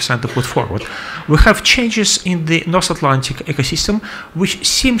Oceanography Center put forward. We have changes in the North Atlantic ecosystem, which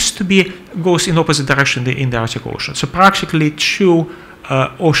seems to be goes in opposite direction in the Arctic Ocean. So practically two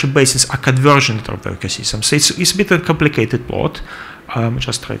ocean basins are convergent of the ecosystem. So it's a bit of a complicated plot.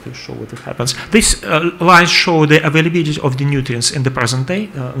 Just try to show what happens. These lines show the availability of the nutrients in the present day,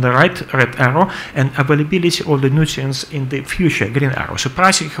 the right red arrow, and availability of the nutrients in the future, green arrow. So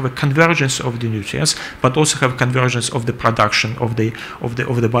practically have a convergence of the nutrients, but also have convergence of the production of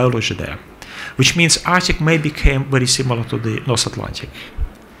the biology there, which means Arctic may become very similar to the North Atlantic.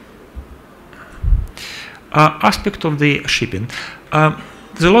 Aspect of the shipping.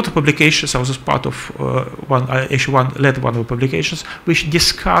 There's a lot of publications. I was part of led one of the publications which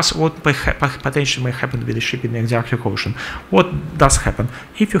discuss what potentially may happen with the shipping in the Arctic Ocean. What does happen?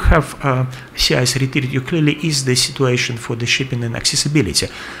 If you have sea ice retreat, you clearly ease the situation for the shipping and accessibility.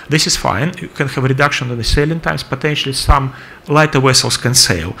 This is fine. You can have a reduction in the sailing times. Potentially some lighter vessels can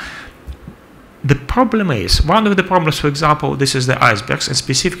sail. The problem is, one of the problems, for example, this is the icebergs, and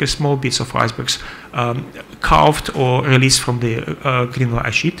specifically small bits of icebergs carved or released from the Greenland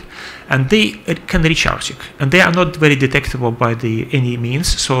ice sheet, and they can reach Arctic, and they are not very detectable by any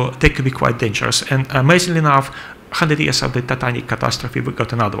means, so they can be quite dangerous. And amazingly enough, 100 years of the Titanic catastrophe, we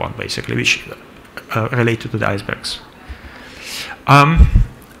got another one, basically, which related to the icebergs.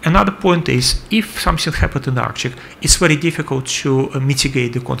 Another point is, if something happened in the Arctic, it's very difficult to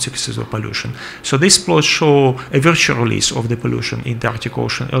mitigate the consequences of pollution. So these plots show a virtual release of the pollution in the Arctic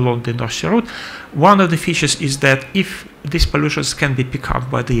Ocean along the North Sea route. One of the features is that if these pollutions can be picked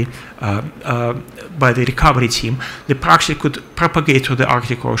up by the recovery team, the actually could propagate to the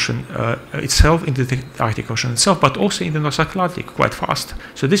Arctic Ocean itself, into the Arctic Ocean itself, but also in the North Atlantic quite fast.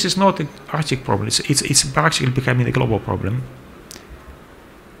 So this is not an Arctic problem; it's practically becoming a global problem.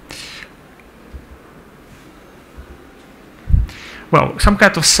 Well, some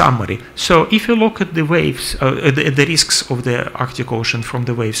kind of summary. So if you look at the waves, the risks of the Arctic Ocean from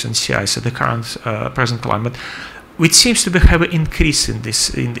the waves and sea ice at the current present climate, which seems to have an increase in this,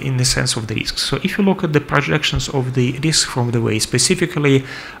 in the sense of the risks. So if you look at the projections of the risk from the waves, specifically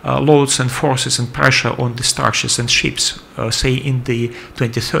loads and forces and pressure on the structures and ships, say in the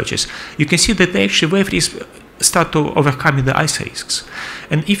 2030s, you can see that actually wave risk start to overcome the ice risks.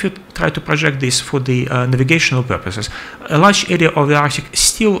 And if you try to project this for the navigational purposes, a large area of the Arctic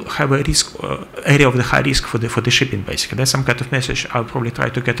still have a risk, area of the high risk for the shipping, basically. That's some kind of message I'll probably try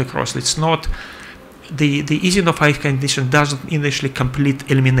to get across. It's not, the easing of ice condition doesn't initially complete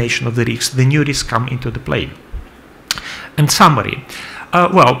elimination of the risks. The new risks come into the play. And summary.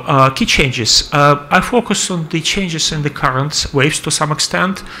 Key changes. I focus on the changes in the currents, waves to some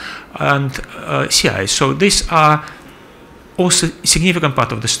extent, and sea ice. So these are also a significant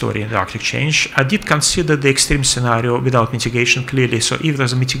part of the story in the Arctic change. I did consider the extreme scenario without mitigation clearly. So if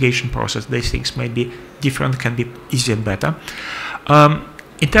there's a mitigation process, these things may be different, can be easier and better.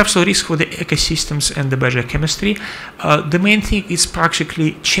 In terms of risk for the ecosystems and the biogeochemistry, the main thing is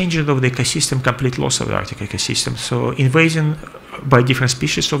practically changing of the ecosystem, complete loss of the Arctic ecosystem. So invasion by different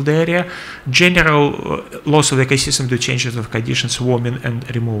species of the area, general loss of the ecosystem due to changes of conditions, warming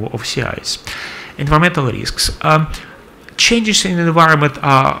and removal of sea ice. Environmental risks. Changes in the environment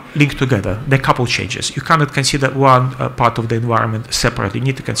are linked together. There are a couple of changes. You cannot consider one part of the environment separately. You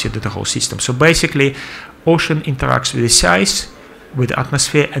need to consider the whole system. So basically, ocean interacts with the sea ice, with the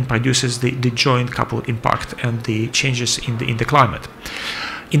atmosphere, and produces the joint coupled impact and the changes in the climate.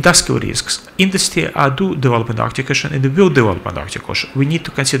 Industrial risks. Industry do develop in the Arctic Ocean and they will develop in the Arctic Ocean. We need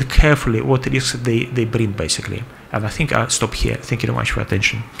to consider carefully what risks they bring, basically. And I think I'll stop here. Thank you very much for your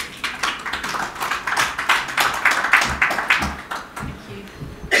attention.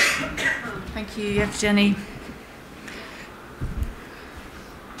 Thank you, Evgeny.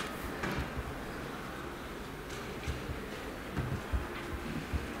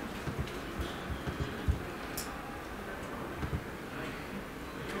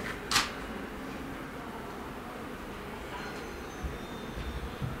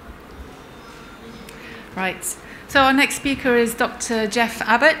 Right. So our next speaker is Dr. Jeff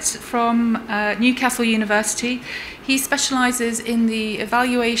Abbott from Newcastle University. He specialises in the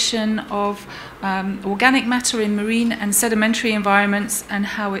evaluation of organic matter in marine and sedimentary environments and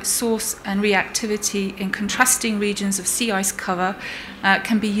how its source and reactivity in contrasting regions of sea ice cover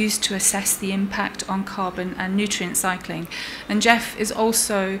can be used to assess the impact on carbon and nutrient cycling. And Jeff is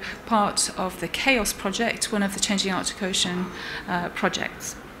also part of the CHAOS project, one of the Changing Arctic Ocean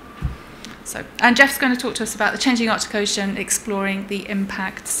projects. And Jeff's going to talk to us about the Changing Arctic Ocean, exploring the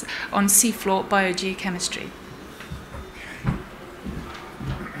impacts on seafloor biogeochemistry.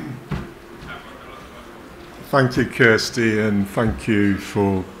 Thank you, Kirsty, and thank you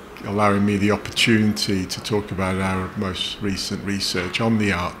for allowing me the opportunity to talk about our most recent research on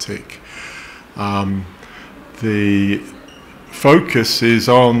the Arctic. The focus is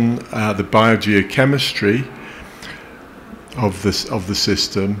on the biogeochemistry of the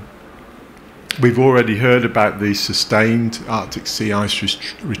system. We've already heard about the sustained Arctic sea ice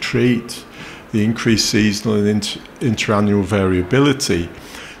retreat, the increased seasonal and interannual variability.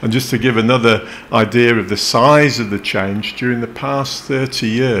 And just to give another idea of the size of the change, during the past 30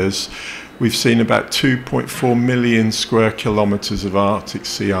 years, we've seen about 2.4 million square kilometres of Arctic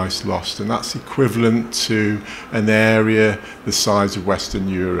sea ice lost, and that's equivalent to an area the size of Western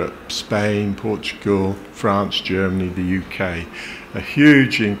Europe, Spain, Portugal, France, Germany, the UK. A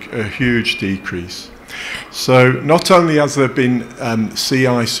huge decrease. So not only has there been sea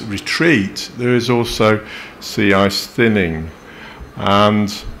ice retreat, there is also sea ice thinning.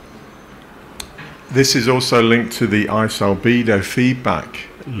 And this is also linked to the ice albedo feedback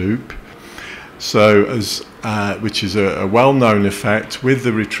loop. So, which is a well-known effect, with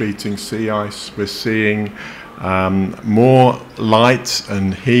the retreating sea ice, we're seeing more light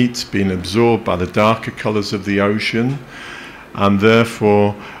and heat being absorbed by the darker colours of the ocean, and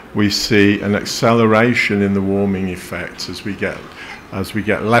therefore we see an acceleration in the warming effect as we get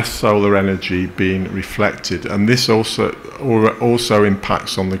less solar energy being reflected, and this also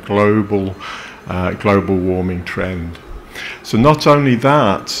impacts on the global warming trend. So not only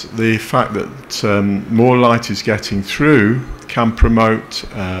that, the fact that more light is getting through can promote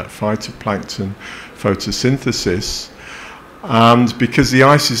phytoplankton photosynthesis, and because the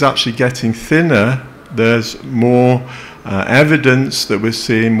ice is actually getting thinner, there's more evidence that we're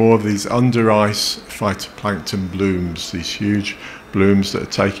seeing more of these under ice phytoplankton blooms, these huge blooms that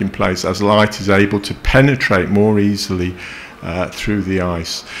are taking place as light is able to penetrate more easily through the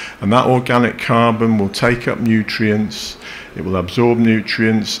ice. And that organic carbon will take up nutrients, it will absorb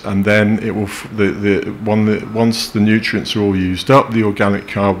nutrients, and then it will once the nutrients are all used up, the organic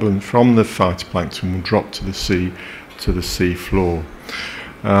carbon from the phytoplankton will drop to the sea floor.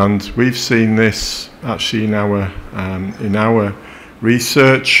 And we've seen this actually in our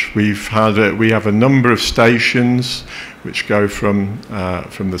research. We have a number of stations which go from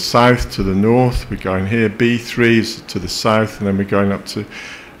the south to the north. We're going here, B3 is to the south, and then we're going up to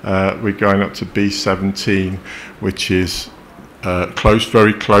B17, which is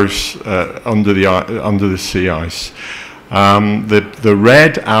very close under the sea ice. The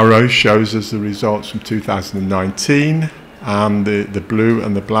red arrow shows us the results from 2019, and the blue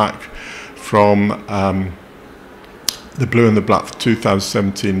and the black from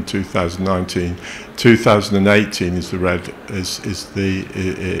 2017 and 2019. 2018 is the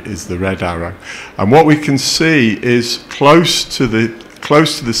red arrow, and what we can see is close to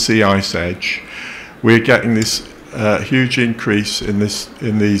the sea ice edge, we're getting this huge increase in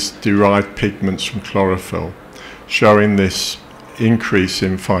these derived pigments from chlorophyll, showing this increase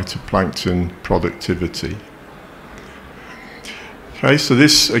in phytoplankton productivity. Okay, so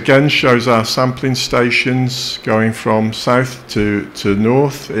this again shows our sampling stations going from south to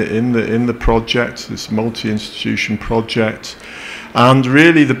north in the project, this multi-institution project. And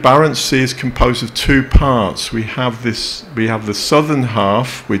really the Barents Sea is composed of two parts. We have the southern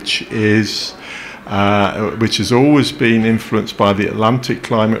half, which has always been influenced by the Atlantic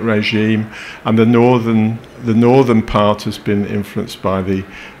climate regime, and the northern part has been influenced by the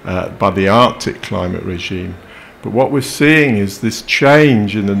Arctic climate regime. But what we're seeing is this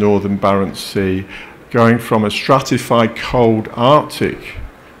change in the northern Barents Sea, going from a stratified cold Arctic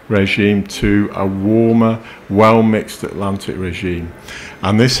regime to a warmer, well-mixed Atlantic regime.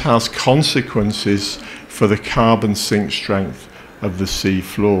 And this has consequences for the carbon sink strength of the sea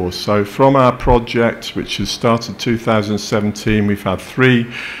floor. So from our project, which has started 2017, we've had 3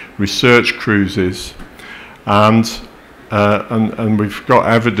 research cruises, and we've got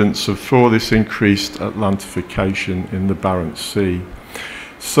evidence for this increased Atlantification in the Barents Sea.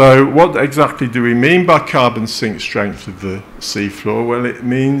 So what exactly do we mean by carbon sink strength of the seafloor? Well, it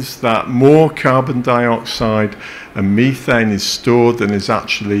means that more carbon dioxide and methane is stored than is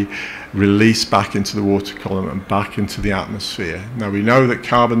actually released back into the water column and back into the atmosphere. Now, we know that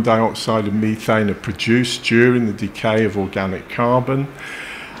carbon dioxide and methane are produced during the decay of organic carbon,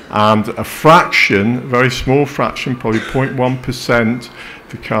 and a fraction, a very small fraction, probably 0.1%,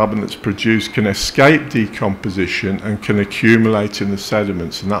 the carbon that's produced can escape decomposition and can accumulate in the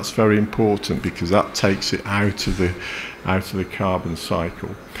sediments, and that's very important because that takes it out of the carbon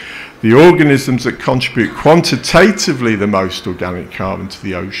cycle. The organisms that contribute quantitatively the most organic carbon to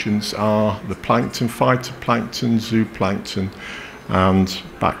the oceans are the plankton, phytoplankton, zooplankton, and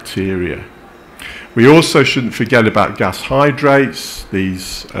bacteria. We also shouldn't forget about gas hydrates,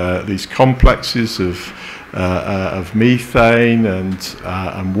 these complexes of methane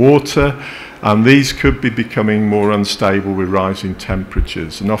and water, and these could be becoming more unstable with rising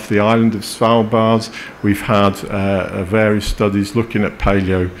temperatures. And off the island of Svalbard, we've had various studies looking at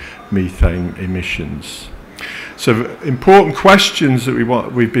paleomethane emissions. So important questions that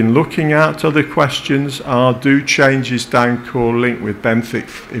we've been looking at. Other questions are, do changes down core link with benthic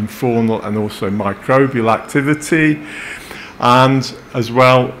in faunal and also microbial activity? And as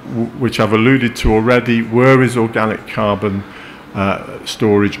well, which I've alluded to already, where is organic carbon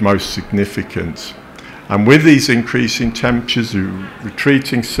storage most significant? And with these increasing temperatures,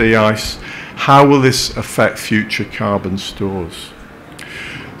 retreating sea ice, how will this affect future carbon stores?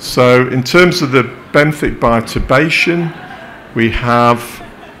 So in terms of the benthic bioturbation,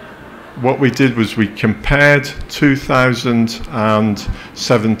 what we did was we compared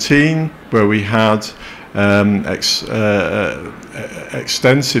 2017, where we had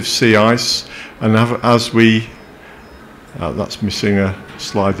extensive sea ice, and as we that's missing a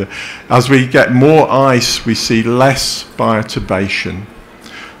slide there. As we get more ice, we see less bioturbation.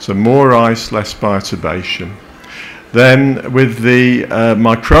 So more ice, less bioturbation. Then with the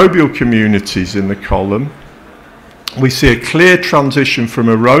microbial communities in the column, we see a clear transition from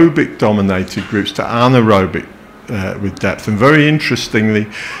aerobic-dominated groups to anaerobic with depth. And very interestingly,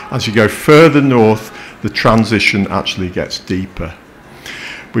 as you go further north, the transition actually gets deeper.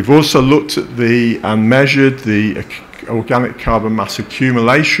 We've also looked at and measured the organic carbon mass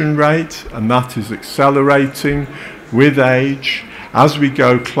accumulation rate, and that is accelerating with age. As we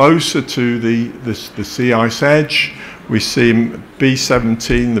go closer to the sea ice edge, we see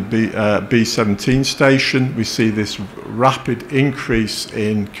B17, the B17 station, we see this rapid increase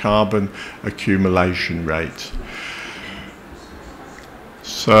in carbon accumulation rate.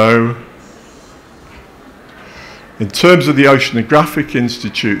 So, in terms of the Oceanographic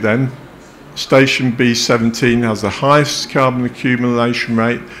Institute then, Station B17 has the highest carbon accumulation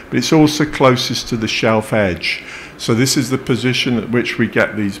rate, but it's also closest to the shelf edge. So this is the position at which we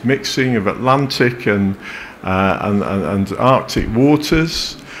get these mixing of Atlantic and Arctic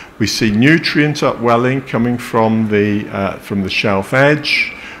waters. We see nutrient upwelling coming from the shelf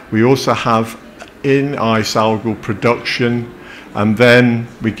edge. We also have in-ice algal production, and then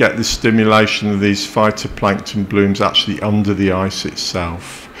we get the stimulation of these phytoplankton blooms actually under the ice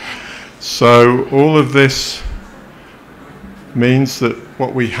itself. So all of this means that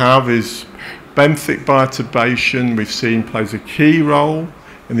what we have is benthic bioturbation, we've seen, plays a key role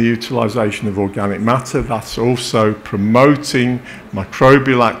in the utilisation of organic matter. That's also promoting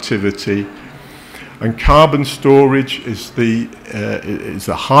microbial activity. And carbon storage is the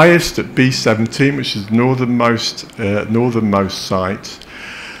highest at B17, which is the northernmost site.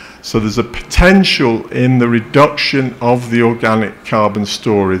 So there's a potential in the reduction of the organic carbon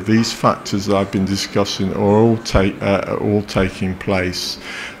storage. These factors that I've been discussing are all taking place.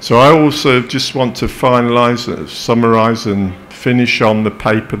 So I also just want to finalise, summarise and finish on the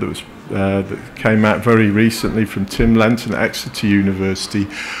paper that was that came out very recently from Tim Lenton at Exeter University,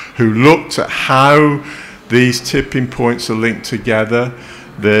 who looked at how these tipping points are linked together,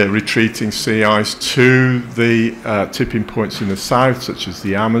 the retreating sea ice to the tipping points in the south, such as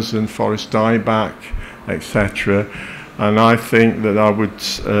the Amazon forest dieback, etc. And I think that I would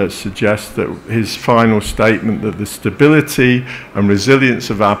suggest that his final statement that the stability and resilience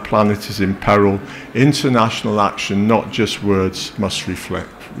of our planet is in peril, international action, not just words, must reflect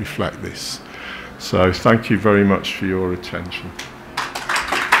this. So thank you very much for your attention.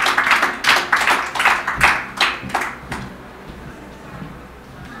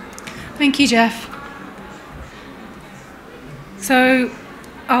 Thank you, Jeff. So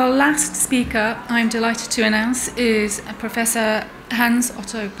our last speaker, I'm delighted to announce, is Professor Hans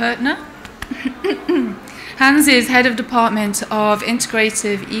Otto Pertner. Hans is Head of Department of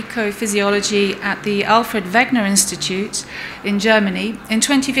Integrative Ecophysiology at the Alfred Wegener Institute in Germany. In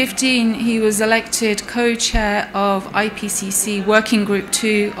 2015, he was elected co-chair of IPCC Working Group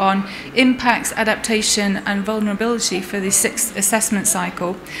 2 on Impacts, Adaptation and Vulnerability for the 6th assessment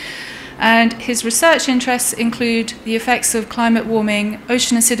cycle. And his research interests include the effects of climate warming,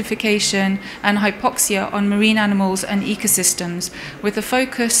 ocean acidification, and hypoxia on marine animals and ecosystems, with a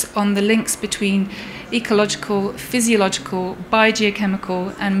focus on the links between ecological, physiological,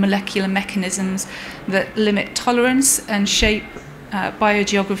 biogeochemical, and molecular mechanisms that limit tolerance and shape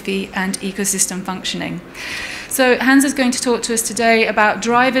biogeography and ecosystem functioning. So Hans is going to talk to us today about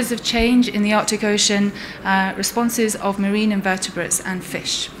drivers of change in the Arctic Ocean, responses of marine invertebrates and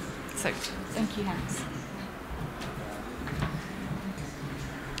fish. So, thank you, Hans.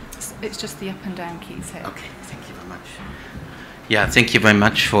 It's just the up and down keys here. Okay, thank you very much. Yeah, thank you very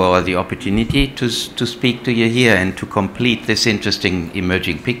much for the opportunity to speak to you here and to complete this interesting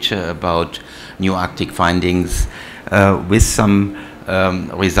emerging picture about new Arctic findings with some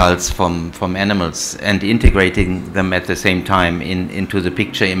results from animals and integrating them at the same time into the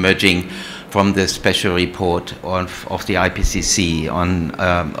picture emerging from the special report of the IPCC on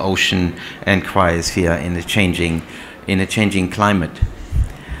ocean and cryosphere in a changing climate.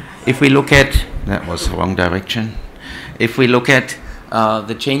 If we look at, that was the wrong direction. If we look at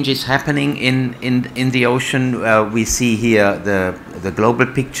the changes happening in the ocean, we see here the global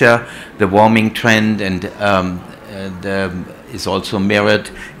picture, the warming trend, and is also mirrored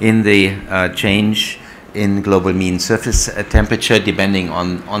in the change in global mean surface temperature, depending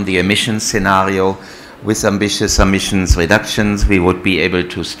on the emissions scenario. With ambitious emissions reductions, we would be able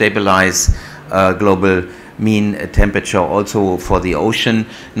to stabilize global mean temperature also for the ocean.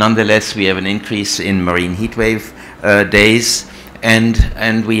 Nonetheless, we have an increase in marine heat wave days,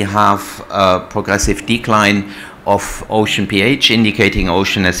 and we have a progressive decline of ocean pH, indicating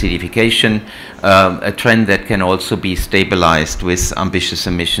ocean acidification, a trend that can also be stabilized with ambitious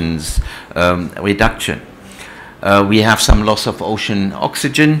emissions reduction. We have some loss of ocean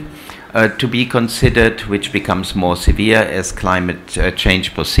oxygen to be considered, which becomes more severe as climate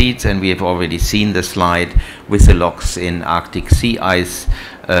change proceeds, and we have already seen the slide with the loss in Arctic sea ice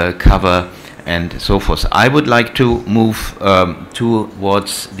cover and so forth. I would like to move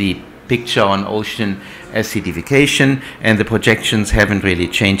towards the picture on ocean acidification, and the projections haven't really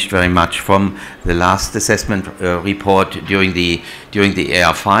changed very much from the last assessment report during the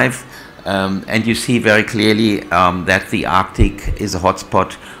AR5. And you see very clearly that the Arctic is a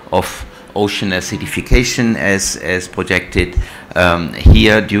hotspot of ocean acidification as projected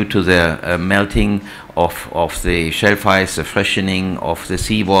here due to the melting of the shelf ice, the freshening of the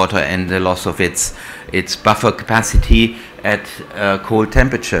seawater, and the loss of its buffer capacity at cold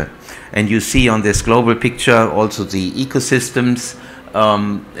temperature. And you see on this global picture also the ecosystems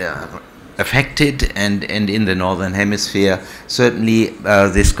affected, and in the northern hemisphere certainly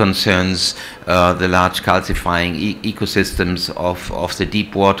this concerns the large calcifying ecosystems of the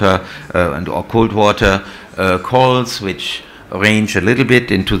deep water or cold water corals, which range a little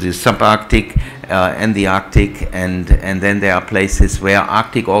bit into the subarctic and the Arctic, and then there are places where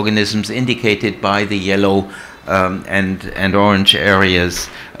Arctic organisms, indicated by the yellow and orange areas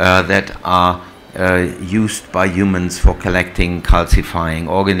that are used by humans for collecting calcifying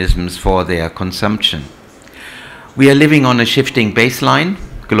organisms for their consumption. We are living on a shifting baseline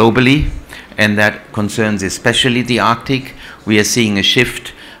globally, and that concerns especially the Arctic. We are seeing a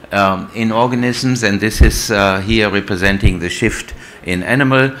shift in organisms, and this is here representing the shift in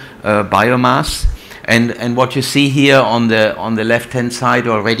animal biomass. And what you see here on the left-hand side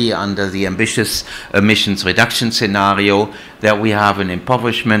already under the ambitious emissions reduction scenario, that we have an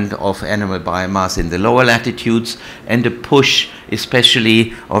impoverishment of animal biomass in the lower latitudes and a push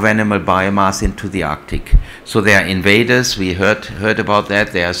especially of animal biomass into the Arctic. So there are invaders, we heard about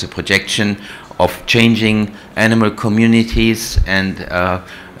that. There's a projection of changing animal communities, and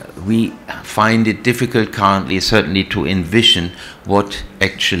we find it difficult currently certainly to envision what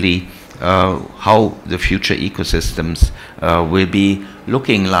actually how the future ecosystems will be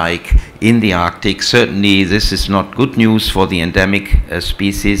looking like in the Arctic. Certainly this is not good news for the endemic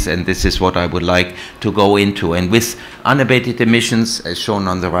species, and this is what I would like to go into. And with unabated emissions, as shown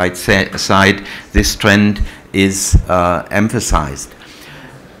on the right side, this trend is emphasized.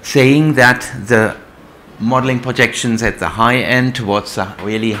 Saying that the modeling projections at the high end towards the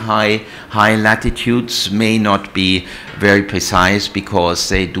really high latitudes may not be very precise, because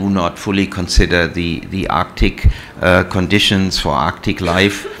they do not fully consider the Arctic conditions for Arctic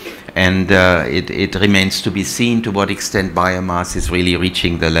life, and it remains to be seen to what extent biomass is really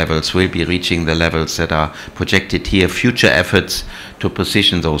reaching the levels, will be reaching the levels that are projected here. Future efforts to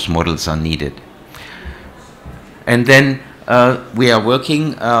position those models are needed. And then we are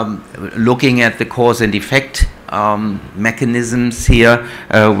working, looking at the cause and effect mechanisms here,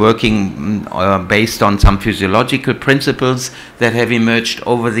 working based on some physiological principles that have emerged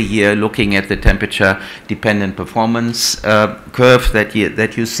over the year, looking at the temperature-dependent performance curve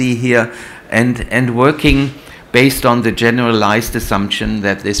that you see here, and working based on the generalized assumption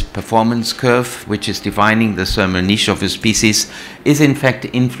that this performance curve, which is defining the thermal niche of a species, is in fact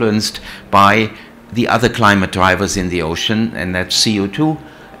influenced by the other climate drivers in the ocean, and that's CO2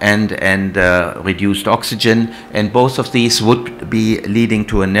 and reduced oxygen, and both of these would be leading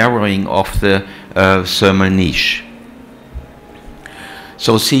to a narrowing of the thermal niche.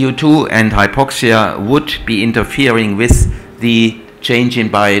 So CO2 and hypoxia would be interfering with the change in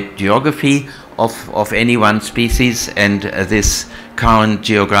biogeography of any one species, and this current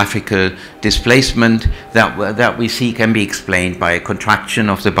geographical displacement that we see can be explained by a contraction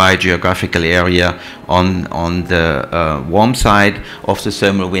of the biogeographical area on the warm side of the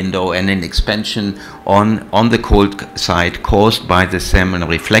thermal window, and an expansion on the cold side caused by the thermal,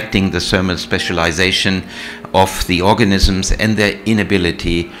 reflecting the thermal specialization of the organisms and their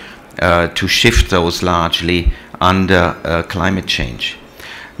inability to shift those largely under climate change.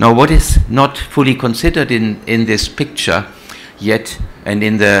 Now, what is not fully considered in this picture, yet, and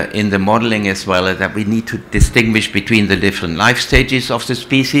in the modeling as well, that we need to distinguish between the different life stages of the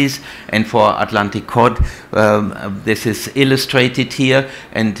species. And for Atlantic cod, this is illustrated here,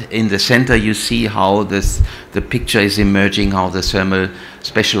 and in the center you see how the picture is emerging, how the thermal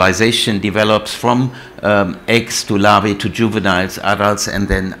specialization develops from eggs to larvae to juveniles, adults, and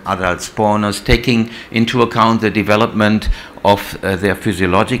then adult spawners, taking into account the development of their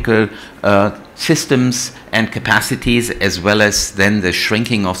physiological systems and capacities, as well as then the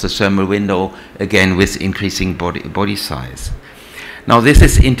shrinking of the thermal window, again with increasing body size. Now this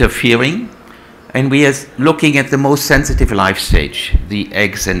is interfering, and we are looking at the most sensitive life stage, the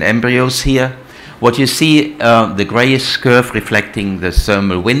eggs and embryos here. What you see, the grayish curve reflecting the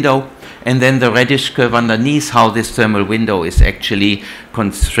thermal window, and then the reddish curve underneath, how this thermal window is actually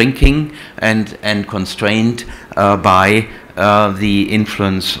shrinking and constrained by the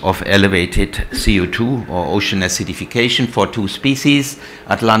influence of elevated CO2 or ocean acidification for two species,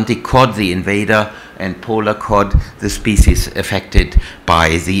 Atlantic cod, the invader, and polar cod, the species affected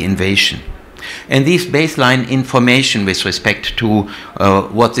by the invasion. And these baseline information with respect to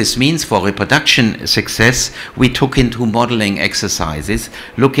what this means for reproduction success, we took into modeling exercises,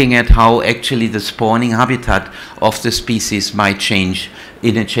 looking at how actually the spawning habitat of the species might change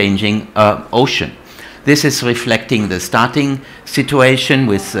in a changing ocean. This is reflecting the starting situation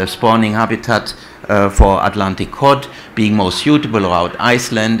with spawning habitat for Atlantic cod being most suitable around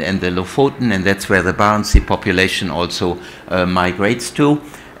Iceland and the Lofoten, and that's where the Barents Sea population also migrates to.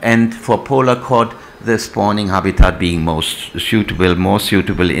 And for polar cod, the spawning habitat being most suitable, more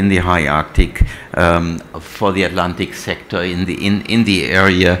suitable in the high Arctic, for the Atlantic sector in the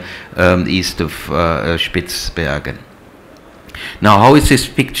area east of Spitzbergen. Now, how is this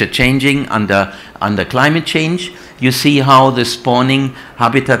picture changing under climate change? You see how the spawning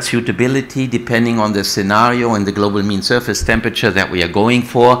habitat suitability, depending on the scenario and the global mean surface temperature that we are going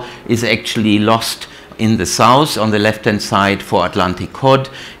for, is actually lost in the south. On the left-hand side for Atlantic cod,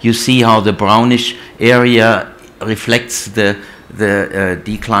 you see how the brownish area reflects the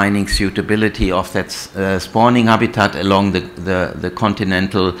declining suitability of that spawning habitat along the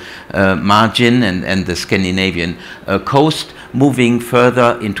continental margin and the Scandinavian coast, moving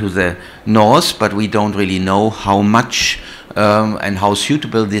further into the north, but we don't really know how much and how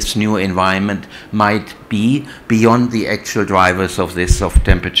suitable this new environment might be beyond the actual drivers of this, of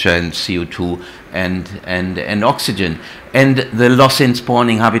temperature and CO2 and oxygen. And the loss in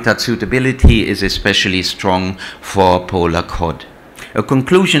spawning habitat suitability is especially strong for polar cod. A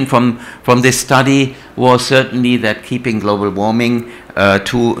conclusion from this study was certainly that keeping global warming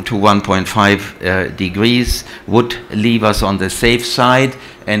to 1.5 degrees would leave us on the safe side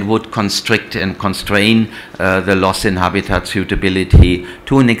and would constrict and constrain the loss in habitat suitability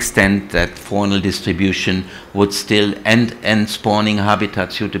to an extent that faunal distribution would still, and spawning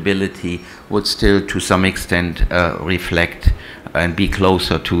habitat suitability would still to some extent reflect and be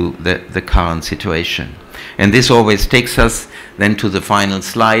closer to the current situation. And this always takes us then to the final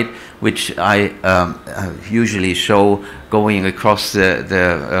slide, which I usually show going across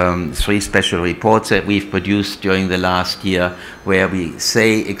the three special reports that we've produced during the last year, where we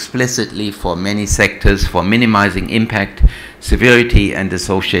say explicitly for many sectors, for minimizing impact, severity, and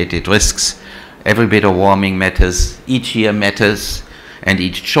associated risks, every bit of warming matters, each year matters, and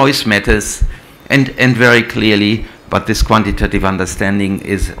each choice matters, and very clearly, but this quantitative understanding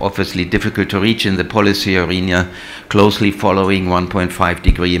is obviously difficult to reach in the policy arena. Closely following 1.5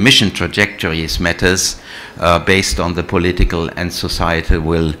 degree emission trajectories matters based on the political and societal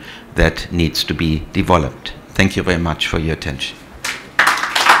will that needs to be developed. Thank you very much for your attention.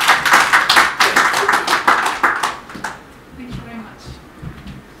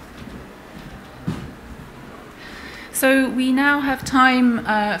 So we now have time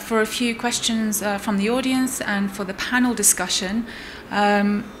for a few questions from the audience and for the panel discussion.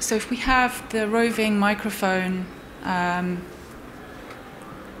 So if we have the roving microphone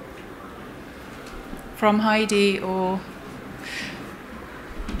from Heidi or...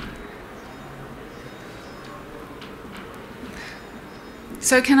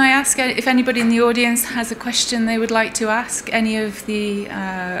 So can I ask if anybody in the audience has a question they would like to ask any of the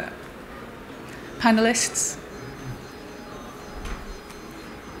panelists?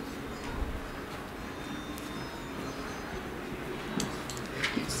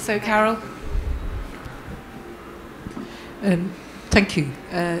 So, Carol. Thank you.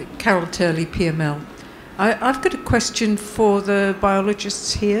 Carol Turley, PML. I've got a question for the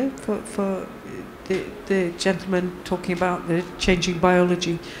biologists here, for the gentleman talking about the changing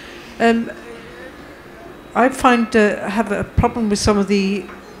biology. I find have a problem with some of the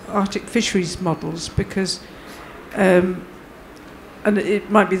Arctic fisheries models because and it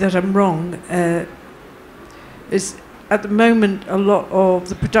might be that I'm wrong, is at the moment a lot of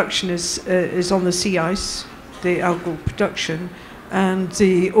the production is on the sea ice, the algal production, and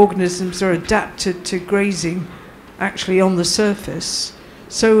the organisms are adapted to grazing actually on the surface.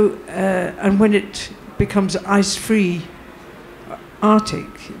 So, and when it becomes ice-free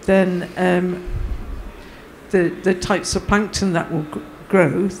Arctic, then the types of plankton that will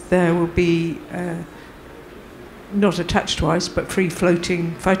grow, there will be not attached to ice, but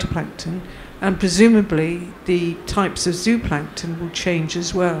free-floating phytoplankton, and presumably the types of zooplankton will change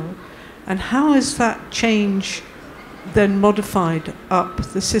as well. And how is that change then modified up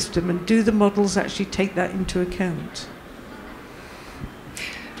the system, and do the models actually take that into account?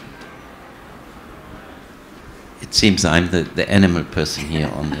 It seems I'm the animal person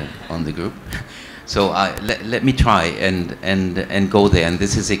here on the group. So let me try and go there. And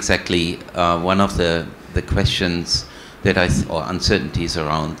this is exactly one of the questions that or uncertainties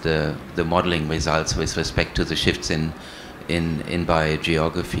around the modeling results with respect to the shifts in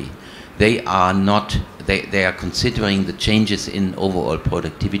biogeography. They are not. They are considering the changes in overall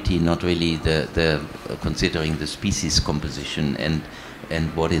productivity, not really the considering the species composition and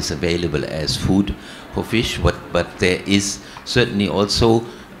what is available as food for fish. But there is certainly also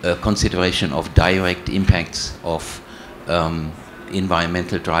a consideration of direct impacts of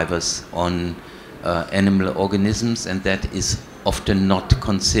environmental drivers on animal organisms, and that is often not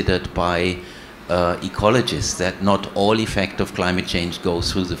considered by ecologists, that not all effect of climate change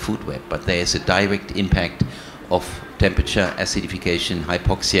goes through the food web, but there is a direct impact of temperature, acidification,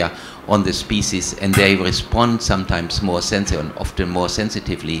 hypoxia on the species, and they respond sometimes more often more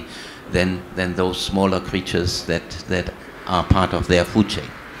sensitively than those smaller creatures that are part of their food chain.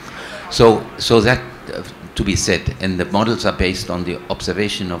 So that to be said, and the models are based on the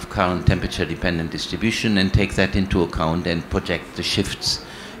observation of current temperature-dependent distribution and take that into account and project the shifts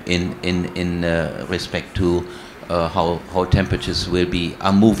in respect to how temperatures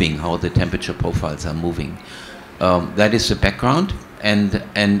are moving, how the temperature profiles are moving. That is the background,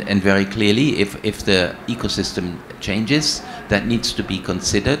 and very clearly, if the ecosystem changes, that needs to be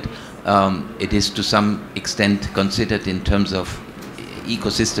considered. It is to some extent considered in terms of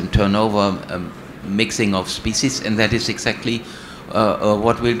ecosystem turnover, mixing of species, and that is exactly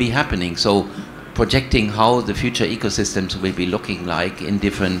what will be happening. So projecting how the future ecosystems will be looking like in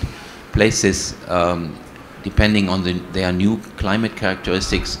different places, depending on their new climate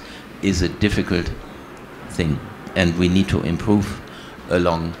characteristics, is a difficult thing, and we need to improve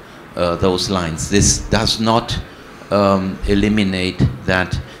along those lines. This does not eliminate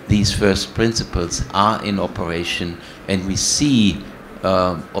that these first principles are in operation, and we see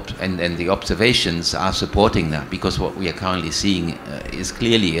and the observations are supporting that, because what we are currently seeing is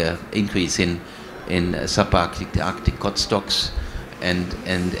clearly an increase in subarctic Arctic cod stocks and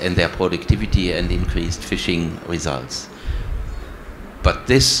their productivity and increased fishing results. But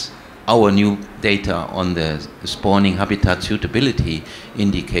our new data on the spawning habitat suitability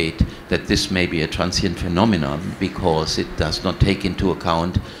indicate that this may be a transient phenomenon, because it does not take into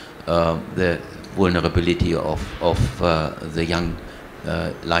account the vulnerability of the young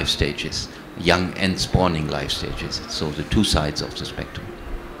life stages, young and spawning life stages, so the two sides of the spectrum.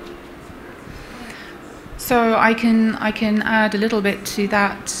 So I can add a little bit to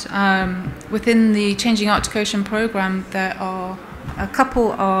that. Within the Changing Arctic Ocean program, there are a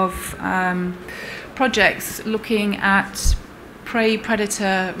couple of projects looking at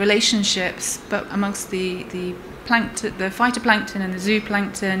prey-predator relationships, but amongst the plankton, the phytoplankton and the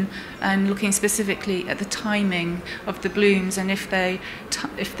zooplankton, and looking specifically at the timing of the blooms and if they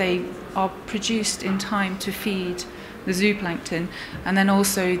are produced in time to feed the zooplankton, and then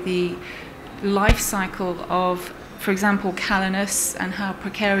also the life cycle of, for example, Calanus, and how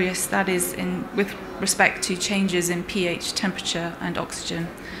precarious that is with respect to changes in pH, temperature and oxygen,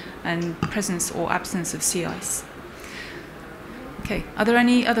 and presence or absence of sea ice. Okay, are there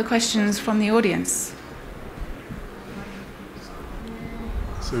any other questions from the audience?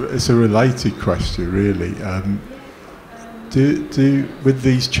 So it's a related question, really. With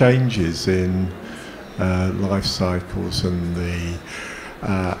these changes in life cycles and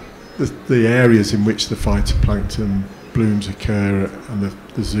the areas in which the phytoplankton blooms occur and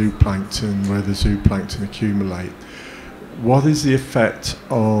the zooplankton, where the zooplankton accumulate, what is the effect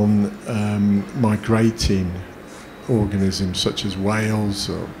on migrating organisms such as whales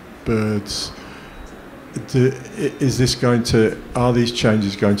or birds? Are these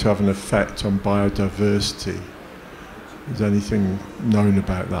changes going to have an effect on biodiversity? Is anything known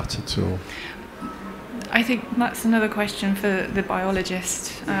about that at all? I think that's another question for the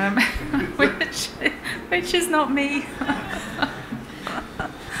biologist, which is not me.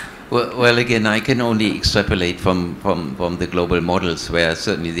 Well, again, I can only extrapolate from the global models, where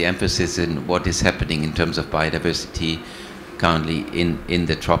certainly the emphasis in what is happening in terms of biodiversity currently in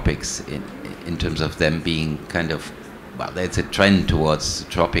the tropics, in terms of them being kind of, well, there's a trend towards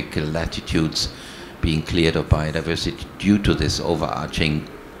tropical latitudes being cleared of biodiversity due to this overarching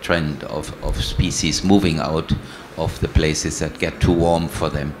trend of species moving out of the places that get too warm for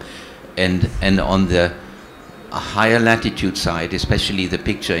them. And on the higher latitude side, especially the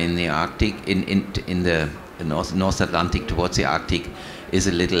picture in the Arctic, in the North Atlantic towards the Arctic, is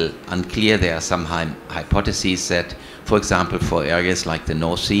a little unclear. There are some hypotheses that, for example, for areas like the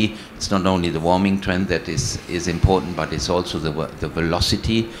North Sea, it's not only the warming trend that is important, but it's also the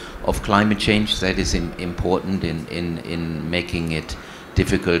velocity of climate change that is important in making it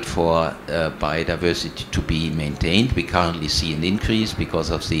difficult for biodiversity to be maintained. We currently see an increase because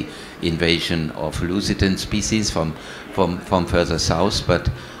of the invasion of Lusitan species from further south, but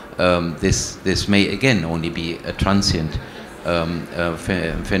this may again only be a transient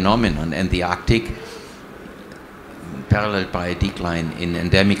phenomenon. And the Arctic, paralleled by a decline in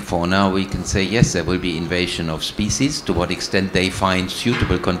endemic fauna, we can say yes, there will be invasion of species. To what extent they find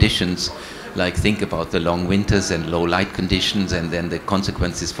suitable conditions, like think about the long winters and low light conditions, and then the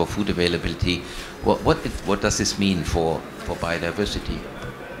consequences for food availability. What does this mean for biodiversity?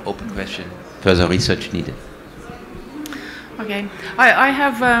 Open question. Further research needed. Okay, I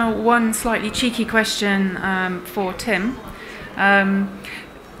have one slightly cheeky question for Tim.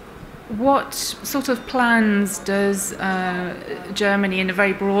 What sort of plans does Germany, in a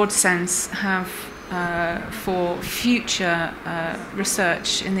very broad sense, have for future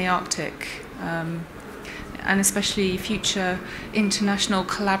research in the Arctic, and especially future international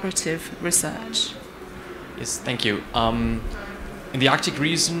collaborative research? Yes, thank you. In the Arctic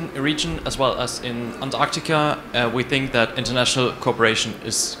region, as well as in Antarctica, we think that international cooperation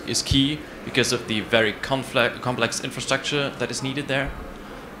is key because of the very complex infrastructure that is needed there.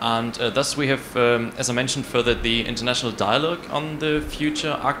 And thus we have, as I mentioned, furthered the international dialogue on the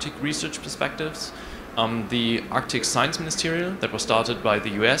future Arctic research perspectives. The Arctic Science Ministerial that was started by the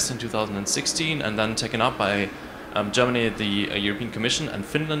US in 2016 and then taken up by Germany, the European Commission, and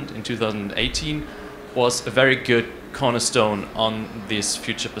Finland in 2018 was a very good cornerstone on this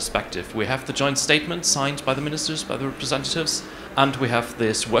future perspective. We have the joint statement signed by the ministers, by the representatives, and we have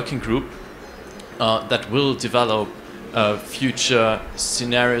this working group that will develop future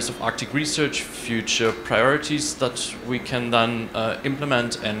scenarios of Arctic research, future priorities that we can then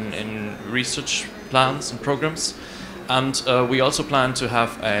implement in research plans and programs. And we also plan to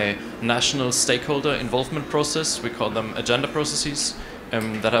have a national stakeholder involvement process. We call them agenda processes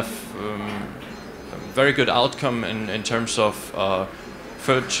that have a very good outcome in terms of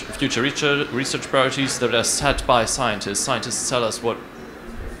future research priorities that are set by scientists. Scientists tell us what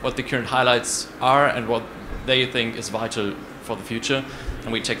the current highlights are and what they think is vital for the future,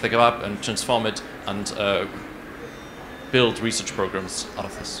 and we take that up and transform it and build research programs out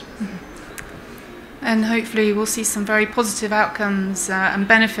of this. Mm-hmm. And hopefully we'll see some very positive outcomes and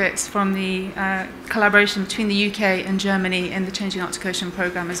benefits from the collaboration between the UK and Germany in the Changing Arctic Ocean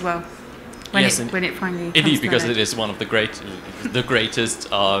programme as well, when it finally comes indeed, because to it is one of the greatest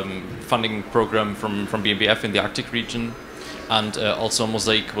funding program from BMBF in the Arctic region, and also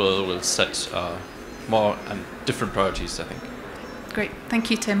Mosaic will set more and different priorities, I think. Great,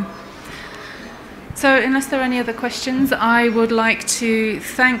 thank you, Tim. So unless there are any other questions, I would like to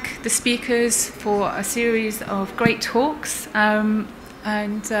thank the speakers for a series of great talks, and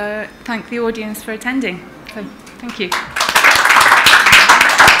thank the audience for attending. So thank you.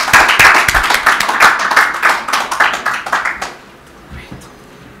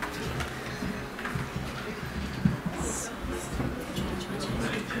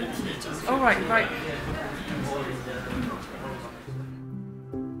 Oh, right.